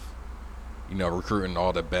of recruiting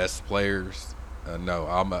all the best players, no,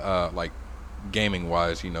 I'm like gaming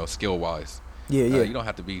wise, skill wise. Yeah. You don't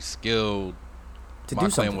have to be skilled. To My do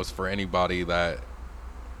clan something. was for anybody that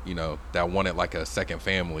that wanted like a second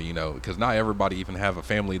family, because not everybody even have a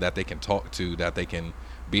family that they can talk to, that they can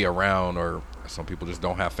be around, or some people just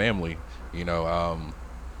don't have family, so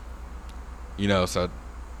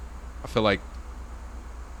I feel like,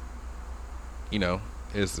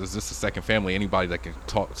 is this a second family? Anybody that can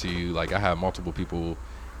talk to you. Like I have multiple people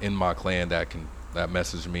in my clan that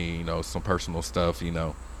message me, some personal stuff,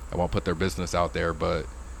 I won't put their business out there, but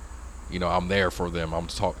I'm there for them. I'm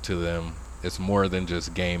talk to them. It's more than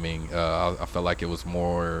just gaming. I felt like it was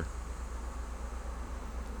more,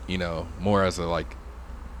 more as a like,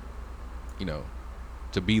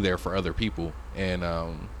 to be there for other people. And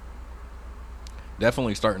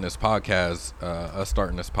definitely us starting this podcast,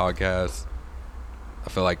 I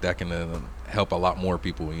feel like that can help a lot more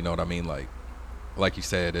people. You know what I mean? Like you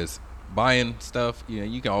said, is buying stuff.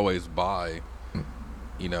 You can always buy,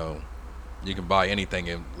 you can buy anything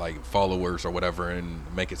in like followers or whatever and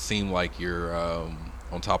make it seem like you're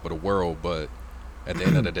on top of the world, but at the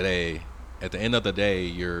end of the day,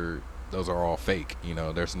 you're those are all fake.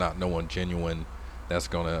 There's not no one genuine that's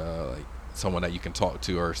gonna like someone that you can talk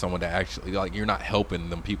to, or someone that actually, like, you're not helping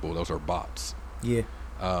them people. Those are bots. Yeah.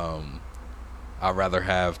 I'd rather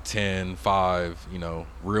have 10, 5,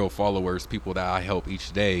 real followers, people that I help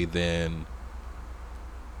each day, than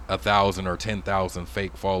 1,000 or 10,000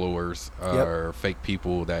 fake followers, or fake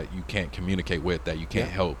people that you can't communicate with, that you can't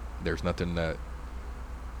help. There's nothing that,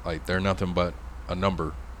 like, they're nothing but a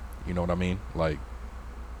number. You know what I mean? Like,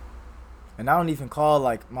 and I don't even call,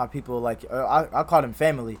 like, my people, like, I call them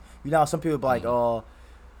family. Some people be like,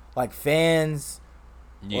 like fans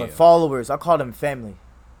or followers. I call them family.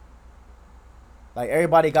 Like,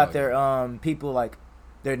 everybody got their people, like,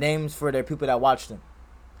 their names for their people that watch them.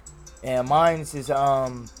 And mine's is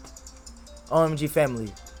OMG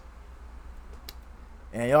family.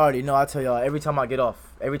 And y'all already know, I tell y'all every time I get off,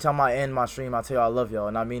 every time I end my stream, I tell y'all I love y'all,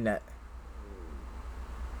 and I mean that.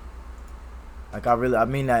 Like, I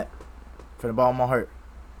mean that from the bottom of my heart.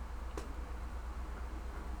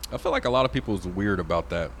 I feel like a lot of people is weird about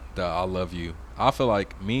that I love you. I feel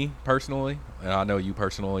like, me personally, and I know you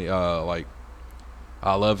personally, like,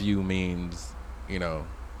 I love you means you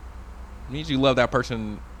love that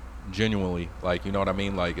person genuinely. Like, you know what I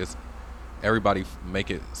mean? Like, it's everybody make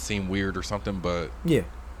it seem weird or something, but yeah,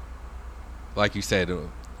 like you said,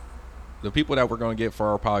 the people that we're going to get for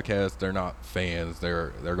our podcast, they're not fans.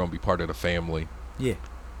 They're going to be part of the family. Yeah.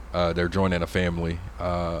 They're joining a family.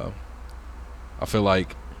 I feel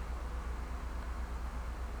like,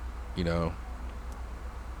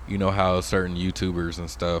 how certain YouTubers and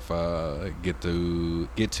stuff get to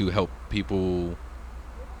help people,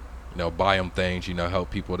 buy them things,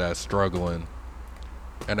 help people that's struggling.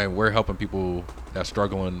 And then we're helping people that's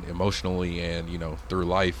struggling emotionally and, through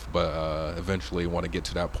life, but eventually want to get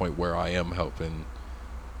to that point where I am helping,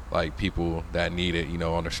 like, people that need it,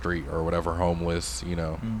 on the street or whatever, homeless,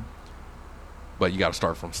 But you got to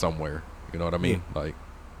start from somewhere, you know what I mean? Yeah. Like,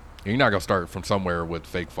 you're not going to start from somewhere with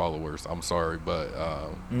fake followers. I'm sorry, but...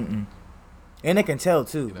 and they can tell,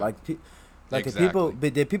 too. Like exactly.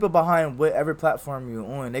 the people behind whatever platform you're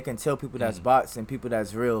on, they can tell people that's bots and people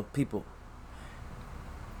that's real people.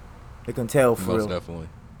 They can tell for most real. Definitely.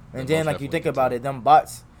 And then, like, you think about it, them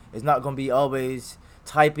bots is not going to be always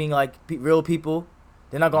typing like real people.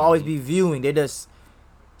 They're not going to always be viewing. They're just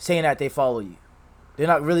saying that they follow you. They're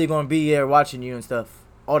not really going to be there watching you and stuff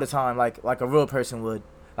all the time like a real person would.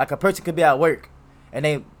 Like, a person could be at work and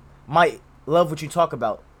they might love what you talk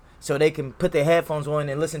about, so they can put their headphones on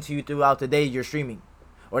and listen to you throughout the day you're streaming.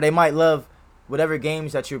 Or they might love whatever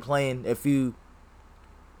games that you're playing. If you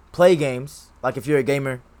play games, like if you're a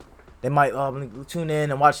gamer, they might tune in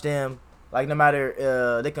and watch them. Like, no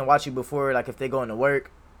matter, they can watch you before, like, if they going to work,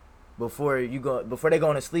 before they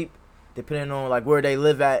going to sleep, depending on, like, where they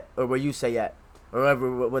live at or where you stay at, or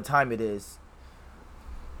whatever, what time it is.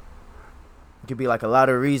 It could be, like, a lot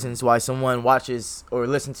of reasons why someone watches or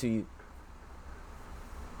listens to you.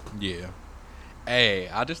 Yeah. Hey,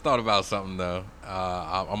 I just thought about something, though.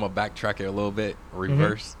 I'm going to backtrack it a little bit,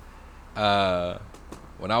 reverse.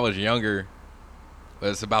 When I was younger,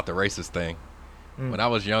 it's about the racist thing. When I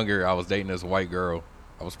was younger, I was dating this white girl.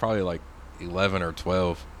 I was probably, like, 11 or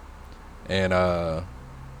 12. And,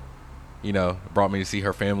 brought me to see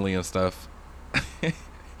her family and stuff. I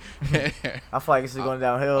feel like this is going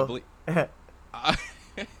downhill.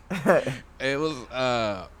 It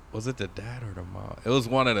was it the dad or the mom? It was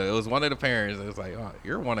one of the parents. It was like, oh,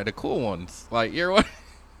 you're one of the cool ones. Like, you're one.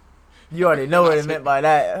 You already know what it meant by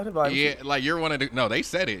that. Like, yeah, like, you're one of the. No, they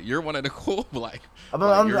said it. You're one of the cool. Like,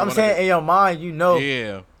 I'm saying in your mind,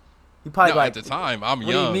 Yeah. You probably at the time I'm young.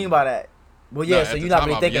 What do you mean by that? Well, yeah. So you're not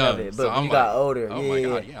really thinking of it, but when you got older, oh my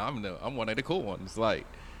god, yeah, I'm one of the cool ones. Like,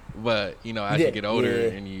 but as you get older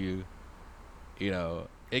and you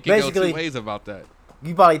it can go two ways about that.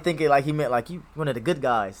 You probably thinking like he meant like you one of the good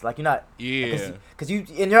guys. Like, you're not. Yeah. Because you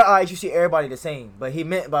in your eyes you see everybody the same, but he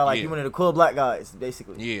meant by like you one of the cool black guys,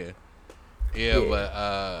 basically. Yeah.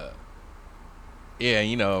 But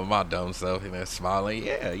my dumb self, smiling.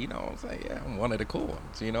 Yeah, you know what I'm saying. Yeah, I'm one of the cool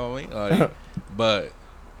ones. You know what I mean? Like, but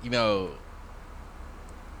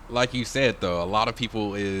like you said though, a lot of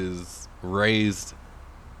people is raised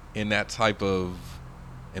in that type of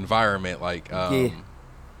environment, like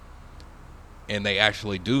and they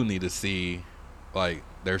actually do need to see, like,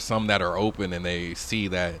 there's some that are open and they see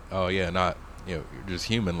that, oh yeah, not you're just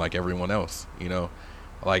human like everyone else,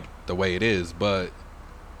 like the way it is. But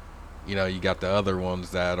you got the other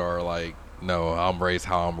ones that are like, no, I'm raised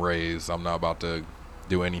how I'm raised, I'm not about to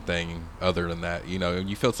do anything other than that. And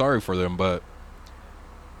you feel sorry for them, but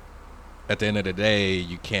at the end of the day,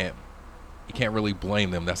 you can't really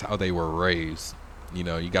blame them. That's how they were raised.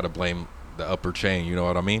 you got to blame the upper chain. You know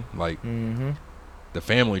what I mean? Like Mm-hmm. the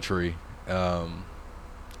family tree.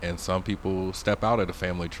 And some people step out of the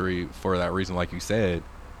family tree for that reason, like you said.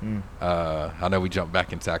 Mm. I know we jumped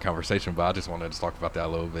back into that conversation, but I just wanted to talk about that a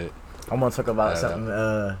little bit. I want to talk about something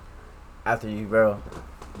after you, bro.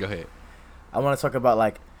 Go ahead. I want to talk about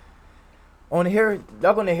like on here.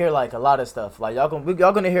 Y'all gonna hear like a lot of stuff. Like y'all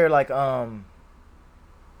gonna hear like a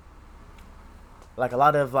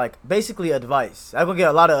lot of like basically advice. I'm gonna get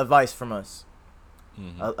a lot of advice from us.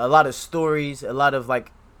 Mm-hmm. A lot of stories, a lot of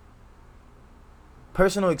like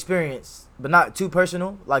personal experience, but not too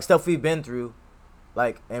personal. Like stuff we've been through,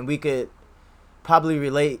 like, and we could probably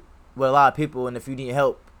relate with a lot of people. And if you need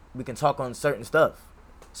help, we can talk on certain stuff.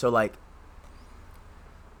 So like,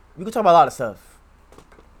 we can talk about a lot of stuff,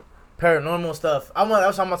 paranormal stuff. That's what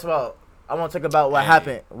I'm talking about. I want to talk about what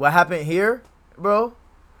happened. What happened here, bro?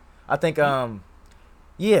 I think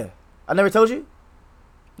yeah. I never told you.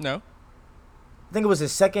 No. I think it was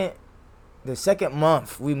the second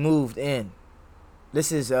month we moved in.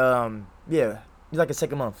 This is it's like the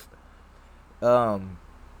second month. My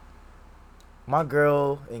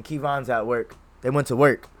girl and Kevon's at work. They went to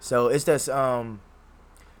work. So it's just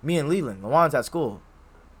me and Leland. Lawan's at school.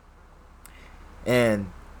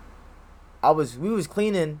 And we was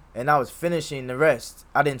cleaning and I was finishing the rest.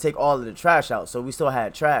 I didn't take all of the trash out, so we still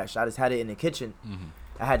had trash. I just had it in the kitchen. Mm-hmm.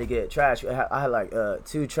 I had to get trash. I had like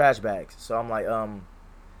 2 trash bags. So I'm like, oh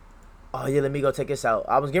yeah, let me go take this out.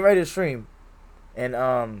 I was getting ready to stream,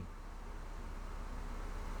 and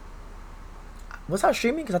was I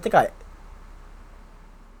streaming? Because I think I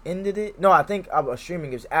ended it. No, I think I was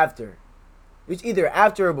streaming. It was after. It was either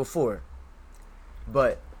after or before.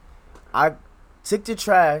 But I took the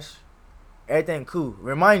trash. Everything cool.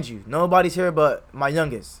 Remind you, nobody's here but my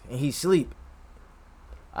youngest, and he's asleep.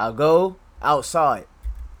 I go outside.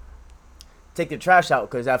 Take the trash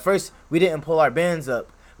out, because at first we didn't pull our bins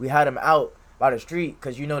up. We had them out by the street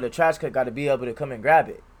because the trash cut got to be able to come and grab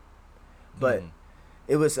it. But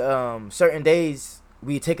it was certain days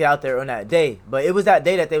we take it out there on that day. But it was that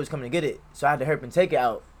day that they was coming to get it, so I had to hurry up and take it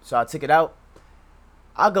out. So I took it out.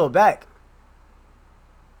 I go back.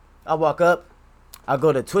 I walk up. I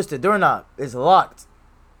go to twist the doorknob. It's locked.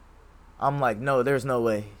 I'm like, no, there's no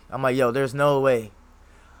way. I'm like, yo, there's no way.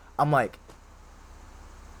 I'm like,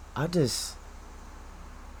 I just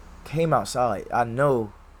came outside. I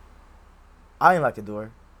know I ain't like the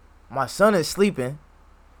door. My son is sleeping.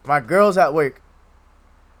 My girl's at work.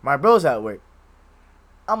 My bro's at work.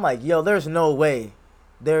 I'm like, yo, there's no way.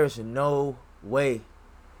 There's no way.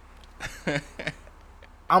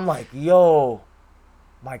 I'm like, yo,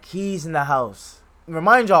 my keys in the house.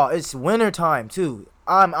 Remind y'all, it's winter time too.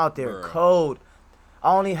 I'm out there cold.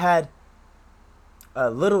 I only had a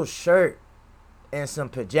little shirt and some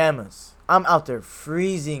pajamas. I'm out there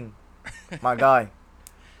freezing, my guy.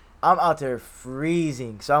 I'm out there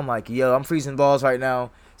freezing. So I'm like, yo, I'm freezing balls right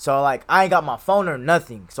now. So like, I ain't got my phone or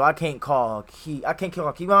nothing. So I can't call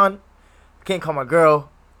Kevon. Can't call my girl.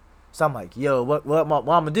 So I'm like, yo, what I'm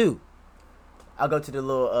gonna do? I go to the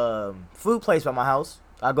little food place by my house.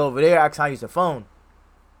 I go over there, ask how I use the phone.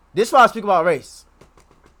 This is why I speak about race.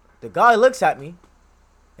 The guy looks at me,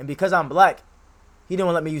 and because I'm black, he didn't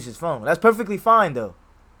want to let me use his phone. That's perfectly fine though.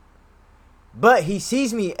 But he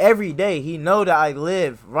sees me every day. He know that I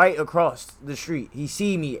live right across the street. He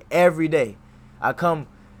see me every day. I come,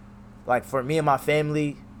 like, for me and my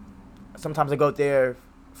family. Sometimes I go there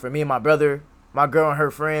for me and my brother, my girl and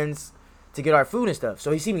her friends, to get our food and stuff.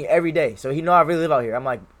 So he see me every day. So he know I really live out here. I'm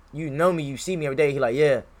like, you know me, you see me every day. He like,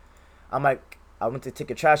 yeah. I'm like, I went to take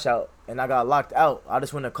the trash out, and I got locked out. I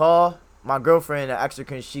just went to call my girlfriend and asked her,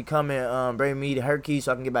 can she come and bring me her keys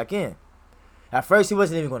so I can get back in. At first, he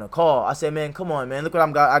wasn't even going to call. I said, man, come on, man. Look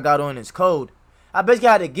what I got on his code. I basically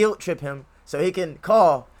had to guilt trip him so he can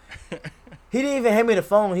call. He didn't even hand me the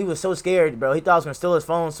phone. He was so scared, bro. He thought I was going to steal his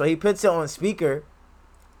phone. So he puts it on speaker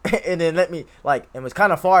and then let me, like, and was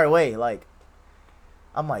kind of far away. Like,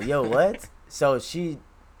 I'm like, yo, what? So she,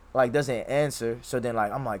 like, doesn't answer. So then,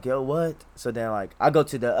 like, I'm like, yo, what? So then, like, I go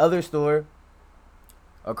to the other store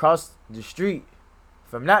across the street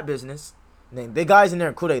from that business. And then the guys in there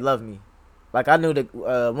are cool. They love me. Like, I knew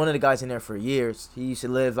one of the guys in there for years. He used to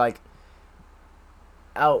live, like,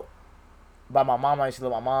 out by my mom. I used to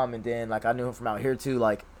live with my mom. And then, like, I knew him from out here, too.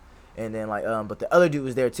 Like, and then, like, but the other dude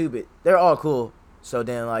was there, too. But they're all cool. So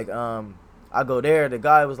then, like, I go there. The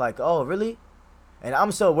guy was like, oh, really? And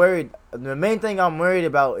I'm so worried. The main thing I'm worried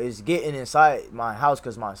about is getting inside my house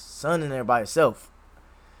because my son in there by himself.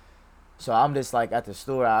 So I'm just, like, at the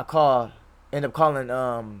store. End up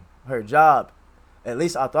calling her job. At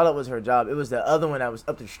least I thought it was her job. It was the other one that was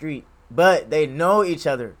up the street. but they know each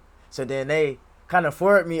other. So then they kind of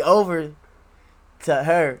forward me over to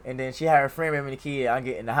her, and then she had her friend bring me the key. I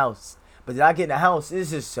get in the house, but then I get in the house.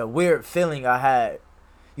 It's just a weird feeling I had.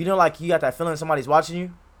 You know, like you got that feeling somebody's watching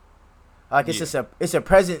you. Like it's just it's a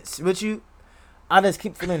presence with you. I just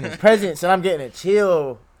keep feeling this presence, and I'm getting a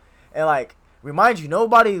chill, and like remind you,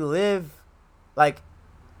 nobody live like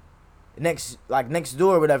next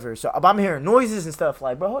door or whatever. So I'm hearing noises and stuff.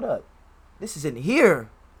 Like, bro, hold up, this isn't here.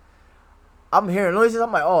 I'm hearing noises.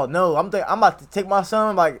 I'm like, oh no, I'm about to take my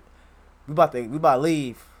son. I'm like, we about to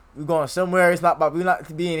leave. We going somewhere. It's not about we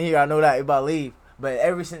not being here. I know that we about to leave. But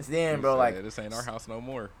ever since then, bro, like this ain't our house no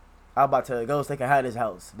more. I'm about to go so they can have this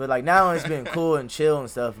house. But like now it's been cool and chill and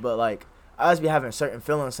stuff. But like I just be having certain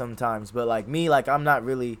feelings sometimes. But like me, like I'm not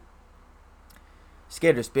really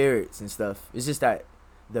scared of spirits and stuff. It's just that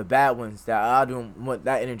the bad ones that I don't want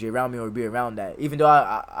that energy around me or be around that. Even though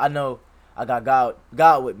I know I got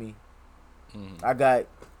God with me. Mm-hmm. I got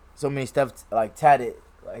so many stuff like tatted.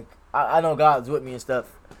 Like I know God's with me and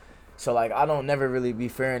stuff. So like I don't never really be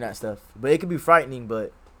fearing that stuff. But it could be frightening,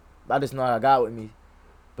 but I just know I got God with me.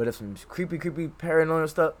 But if some creepy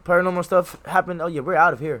paranormal stuff happen, oh yeah, we're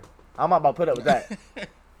out of here. I'm not about to put up with that.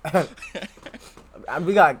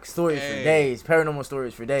 We got stories for days, paranormal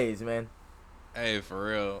stories for days, man. Hey, for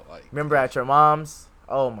real. Like, remember at your mom's?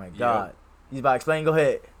 Oh my God. Yep. You about to explain? Go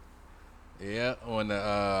ahead. Yeah, when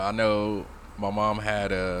I know my mom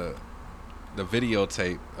had the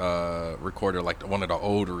videotape recorder, like one of the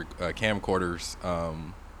old camcorders.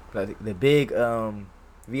 Like the big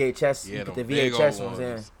VHS. Yeah, you put the VHS ones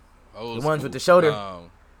in. The ones with the shoulder.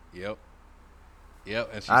 Yep.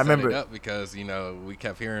 And she set remember it up because we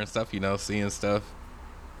kept hearing stuff, seeing stuff,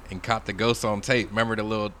 and caught the ghost on tape. Remember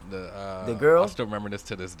the girl? I still remember this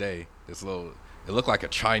to this day. This little, it looked like a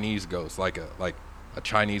Chinese ghost, like a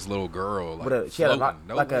Chinese little girl. Like she had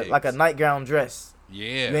like a nightgown dress.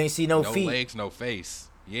 Yeah. You ain't see no feet. No legs, no face.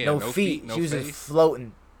 Yeah. No feet. No she was face. Just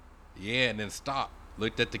floating. Yeah, and then stopped.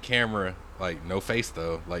 Looked at the camera, like no face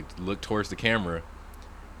though. Like looked towards the camera,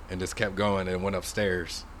 and just kept going and went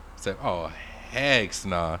upstairs. Said, "Oh heck,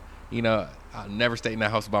 nah." I never stayed in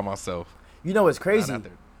that house by myself. You know what's crazy?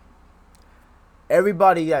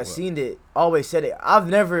 Everybody that seen it always said it. I've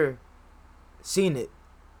never seen it.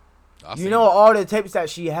 All the tapes that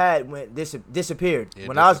she had when disappeared.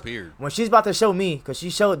 When she's about to show me, cause she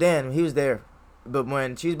showed Dan when he was there, but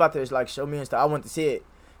when she's about to like show me and stuff, I went to see it.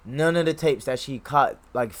 None of the tapes that she caught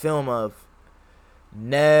like film of,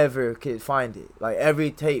 never could find it. Like every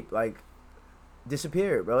tape like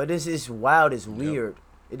disappeared, bro. It is wild. It's weird.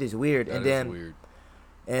 It is weird. That and then is weird.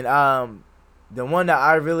 And the one that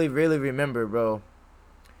I really really remember, bro,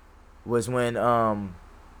 was when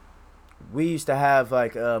we used to have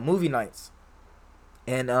like movie nights,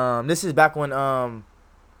 and this is back when I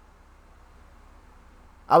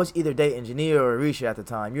was either dating Jania or Arisha at the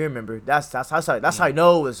time. You remember? That's how I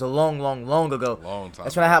know it was a long ago. Long time.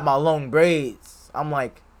 That's when I had my long braids. I'm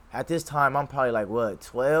like, at this time I'm probably like what,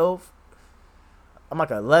 12? I'm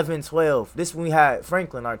like 11, 12. This when we had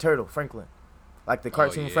Franklin, our turtle, Franklin, like the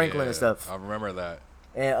cartoon Franklin and stuff. I remember that.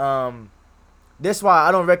 And this why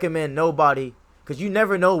I don't recommend nobody. Because you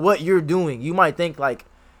never know what you're doing. You might think like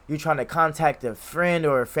you're trying to contact a friend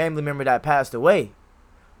or a family member that passed away.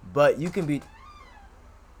 But you can be...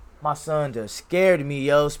 My son just scared me,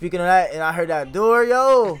 yo. Speaking of that, and I heard that door,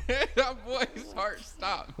 yo. That boy's heart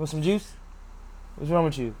stopped. Want some juice? What's wrong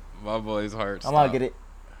with you? My boy's heart stopped. I'm about to get it.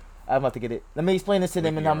 I'm about to get it. Let me explain this to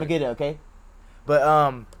them and I'm going to get it, okay?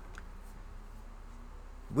 But,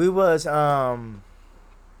 we was, in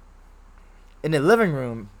the living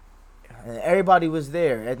room. And everybody was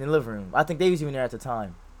there at the living room. I think they was even there at the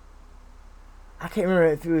time. I can't remember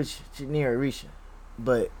if it was near Arisha.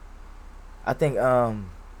 But I think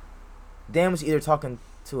Dan was either talking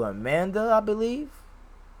to Amanda, I believe.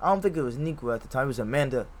 I don't think it was Nico at the time. It was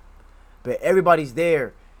Amanda. But everybody's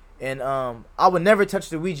there. And I would never touch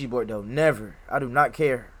the Ouija board, though. Never. I do not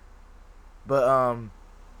care. But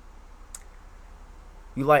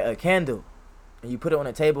you light a candle. And you put it on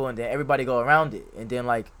a table. And then everybody go around it. And then,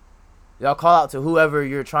 like, y'all call out to whoever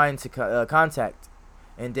you're trying to contact.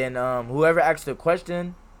 And then whoever asks the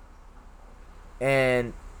question.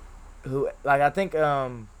 And I think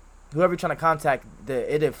whoever you're trying to contact,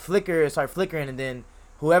 it'll flicker, start flickering. And then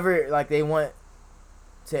whoever, like, they want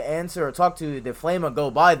to answer or talk to, the flame will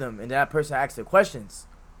go by them. And then that person asks the questions.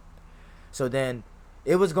 So then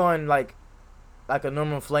it was going like a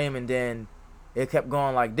normal flame. And then it kept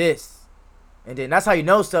going like this. And then that's how you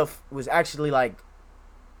know stuff was actually, like,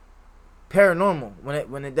 paranormal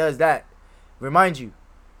when it does that. Remind you,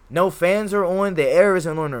 no fans are on, the air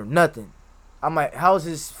isn't on or nothing. I'm like, how is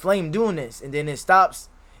this flame doing this? And then it stops,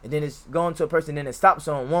 and then it's going to a person, and then it stops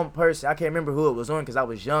on one person. I can't remember who it was on because I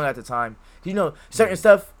was young at the time. You know, certain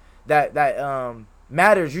stuff that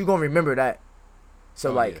matters, you gonna remember that.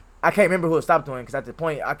 So I can't remember who it stopped on because at the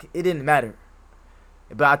point it didn't matter.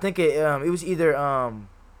 But I think it was either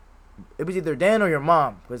Dan or your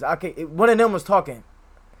mom because one of them was talking,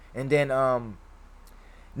 and then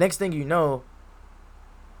next thing you know,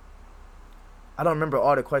 I don't remember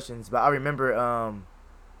all the questions, but I remember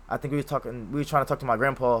I think we were trying to talk to my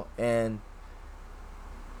grandpa, and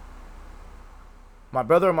my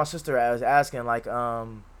brother or my sister was asking like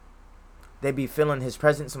they be feeling his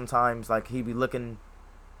presence sometimes, like he be looking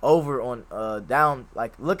over on down,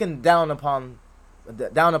 like looking down upon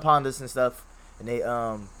us and stuff, and they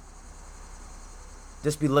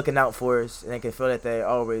just be looking out for us, and they can feel that they're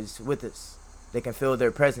always with us. They can feel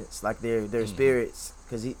their presence, like their spirits,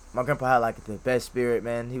 because my grandpa had like the best spirit,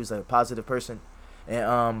 man. He was a positive person,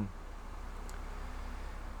 and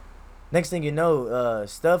next thing you know,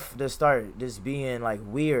 stuff just start just being like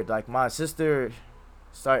weird. Like my sister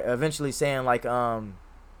start eventually saying like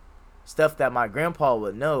stuff that my grandpa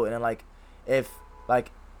would know, and then like if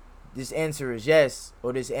like this answer is yes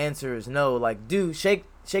or this answer is no, like dude, shake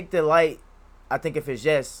the light. I think if it's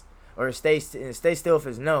yes, or stay still if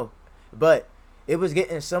it's no. But it was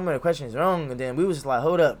getting some of the questions wrong, and then we was just like,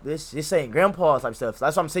 hold up, this ain't grandpa type stuff. So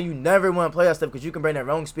that's why I'm saying you never want to play that stuff because you can bring that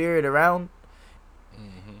wrong spirit around.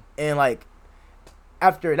 And like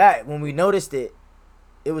after that, when we noticed it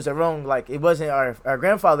was a wrong, like it wasn't our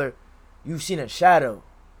grandfather. You've seen a shadow.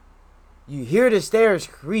 You hear the stairs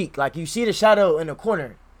creak, like you see the shadow in the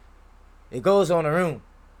corner. It goes on the room.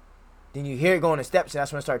 Then you hear it go on the steps, and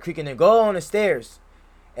that's when it started creaking. Then go on the stairs,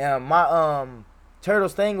 and my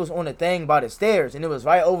turtle's thing was on the thing by the stairs, and it was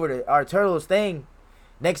right over our turtle's thing.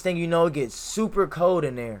 Next thing you know, it gets super cold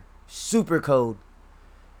in there, super cold.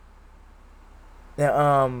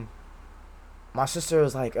 Then my sister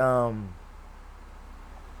was like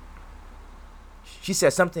she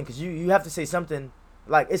said something, because you have to say something.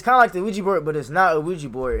 Like, it's kind of like the Ouija board, but it's not a Ouija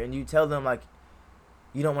board. And you tell them, like,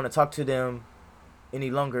 you don't want to talk to them any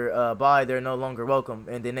longer. Bye, they're no longer welcome.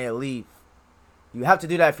 And then they'll leave. You have to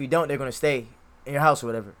do that. If you don't, they're going to stay in your house or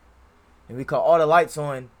whatever. And we caught all the lights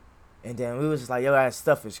on. And then we was just like, yo, that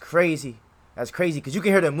stuff is crazy. That's crazy. Because you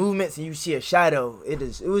can hear the movements and you see a shadow. It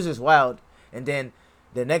was just wild. And then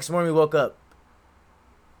the next morning we woke up.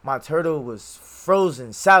 My turtle was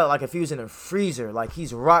frozen solid, like if he was in a freezer. Like,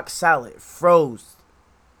 he's rock solid. Froze.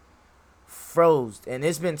 And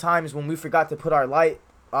it's been times when we forgot to put our light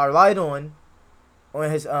on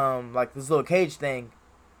his like this little cage thing,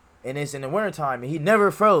 and it's in the wintertime, and he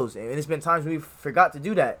never froze. And it's been times we forgot to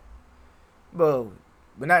do that. Bro,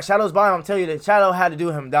 when that shadow's by him, I'm telling you, the shadow had to do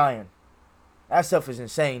with him dying. That stuff is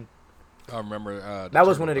insane. I remember that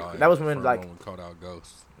was when like we called out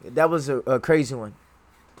ghosts. That was a crazy one.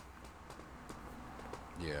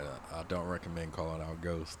 Yeah, I don't recommend calling out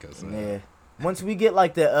ghosts, cause yeah. Once we get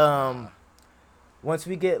like once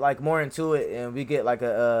we get like more into it, and we get like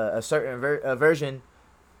a certain version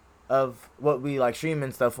of what we like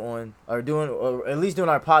streaming stuff on, or at least doing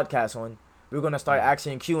our podcast on, we're gonna start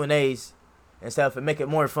asking Q&As and stuff, and make it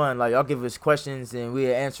more fun. Like, y'all give us questions and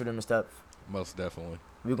we answer them and stuff. Most definitely.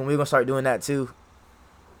 We're gonna start doing that too.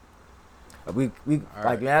 We like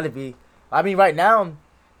right. Reality. I mean, right now,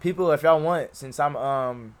 people, if y'all want, since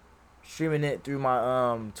I'm streaming it through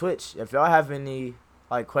my Twitch, if y'all have any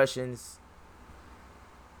like questions,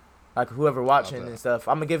 like whoever watching and stuff,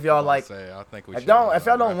 I'm gonna give y'all like. I think we if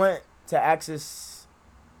y'all don't want to access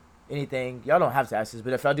anything, y'all don't have to access.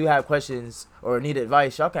 But if y'all do have questions or need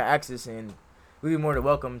advice, y'all can access, and we'd be more than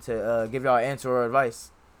welcome to give y'all an answer or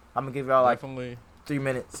advice. I'm gonna give y'all like 3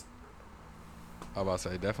 minutes. I was about to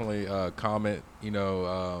say, definitely comment. You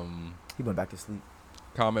know, he went back to sleep.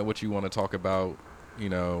 Comment what you want to talk about. You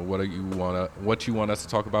know, what you want us to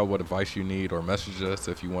talk about, what advice you need, or message us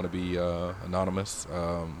if you want to be anonymous.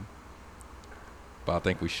 But I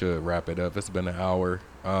think we should wrap it up. It's been an hour.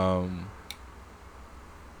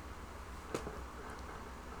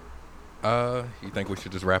 You think we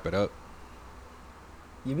should just wrap it up?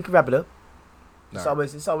 Yeah, we can wrap it up. It's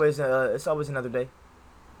always another day.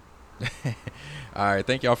 All right,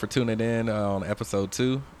 thank y'all for tuning in on episode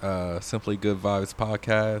 2, Simply Good Vibes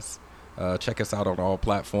podcast. Check us out on all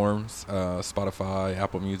platforms, Spotify,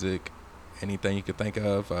 Apple Music, anything you could think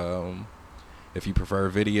of. If you prefer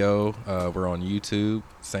video, we're on YouTube.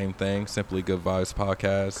 Same thing, Simply Good Vibes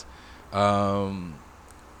podcast.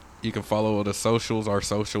 You can follow our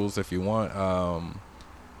socials if you want.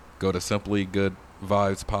 Go to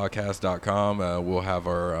simplygoodvibespodcast.com. We'll have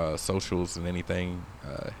our socials and anything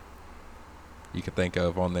you can think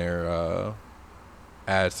of on there.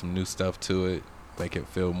 Add some new stuff to it, make it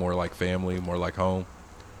feel more like family, more like home.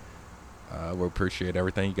 We appreciate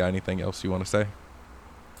everything. You got anything else you want to say?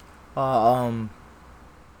 Uh, um,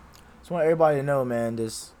 just want everybody to know, man.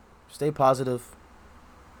 Just stay positive.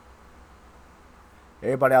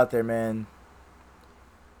 Everybody out there, man.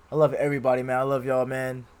 I love everybody, man. I love y'all,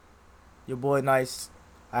 man. Your boy, nice.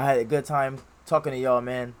 I had a good time talking to y'all,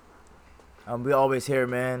 man. We always here,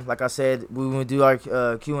 man. Like I said, we will do our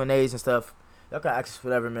Q&As and stuff. Y'all can ask us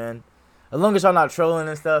whatever, man. As long as y'all not trolling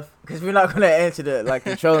and stuff, because we're not gonna answer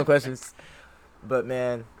the trolling questions. But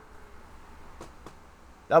man,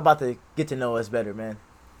 y'all about to get to know us better, man.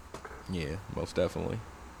 Yeah, most definitely.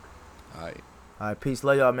 All right. All right, peace,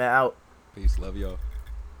 love y'all, man. Out. Peace, love y'all.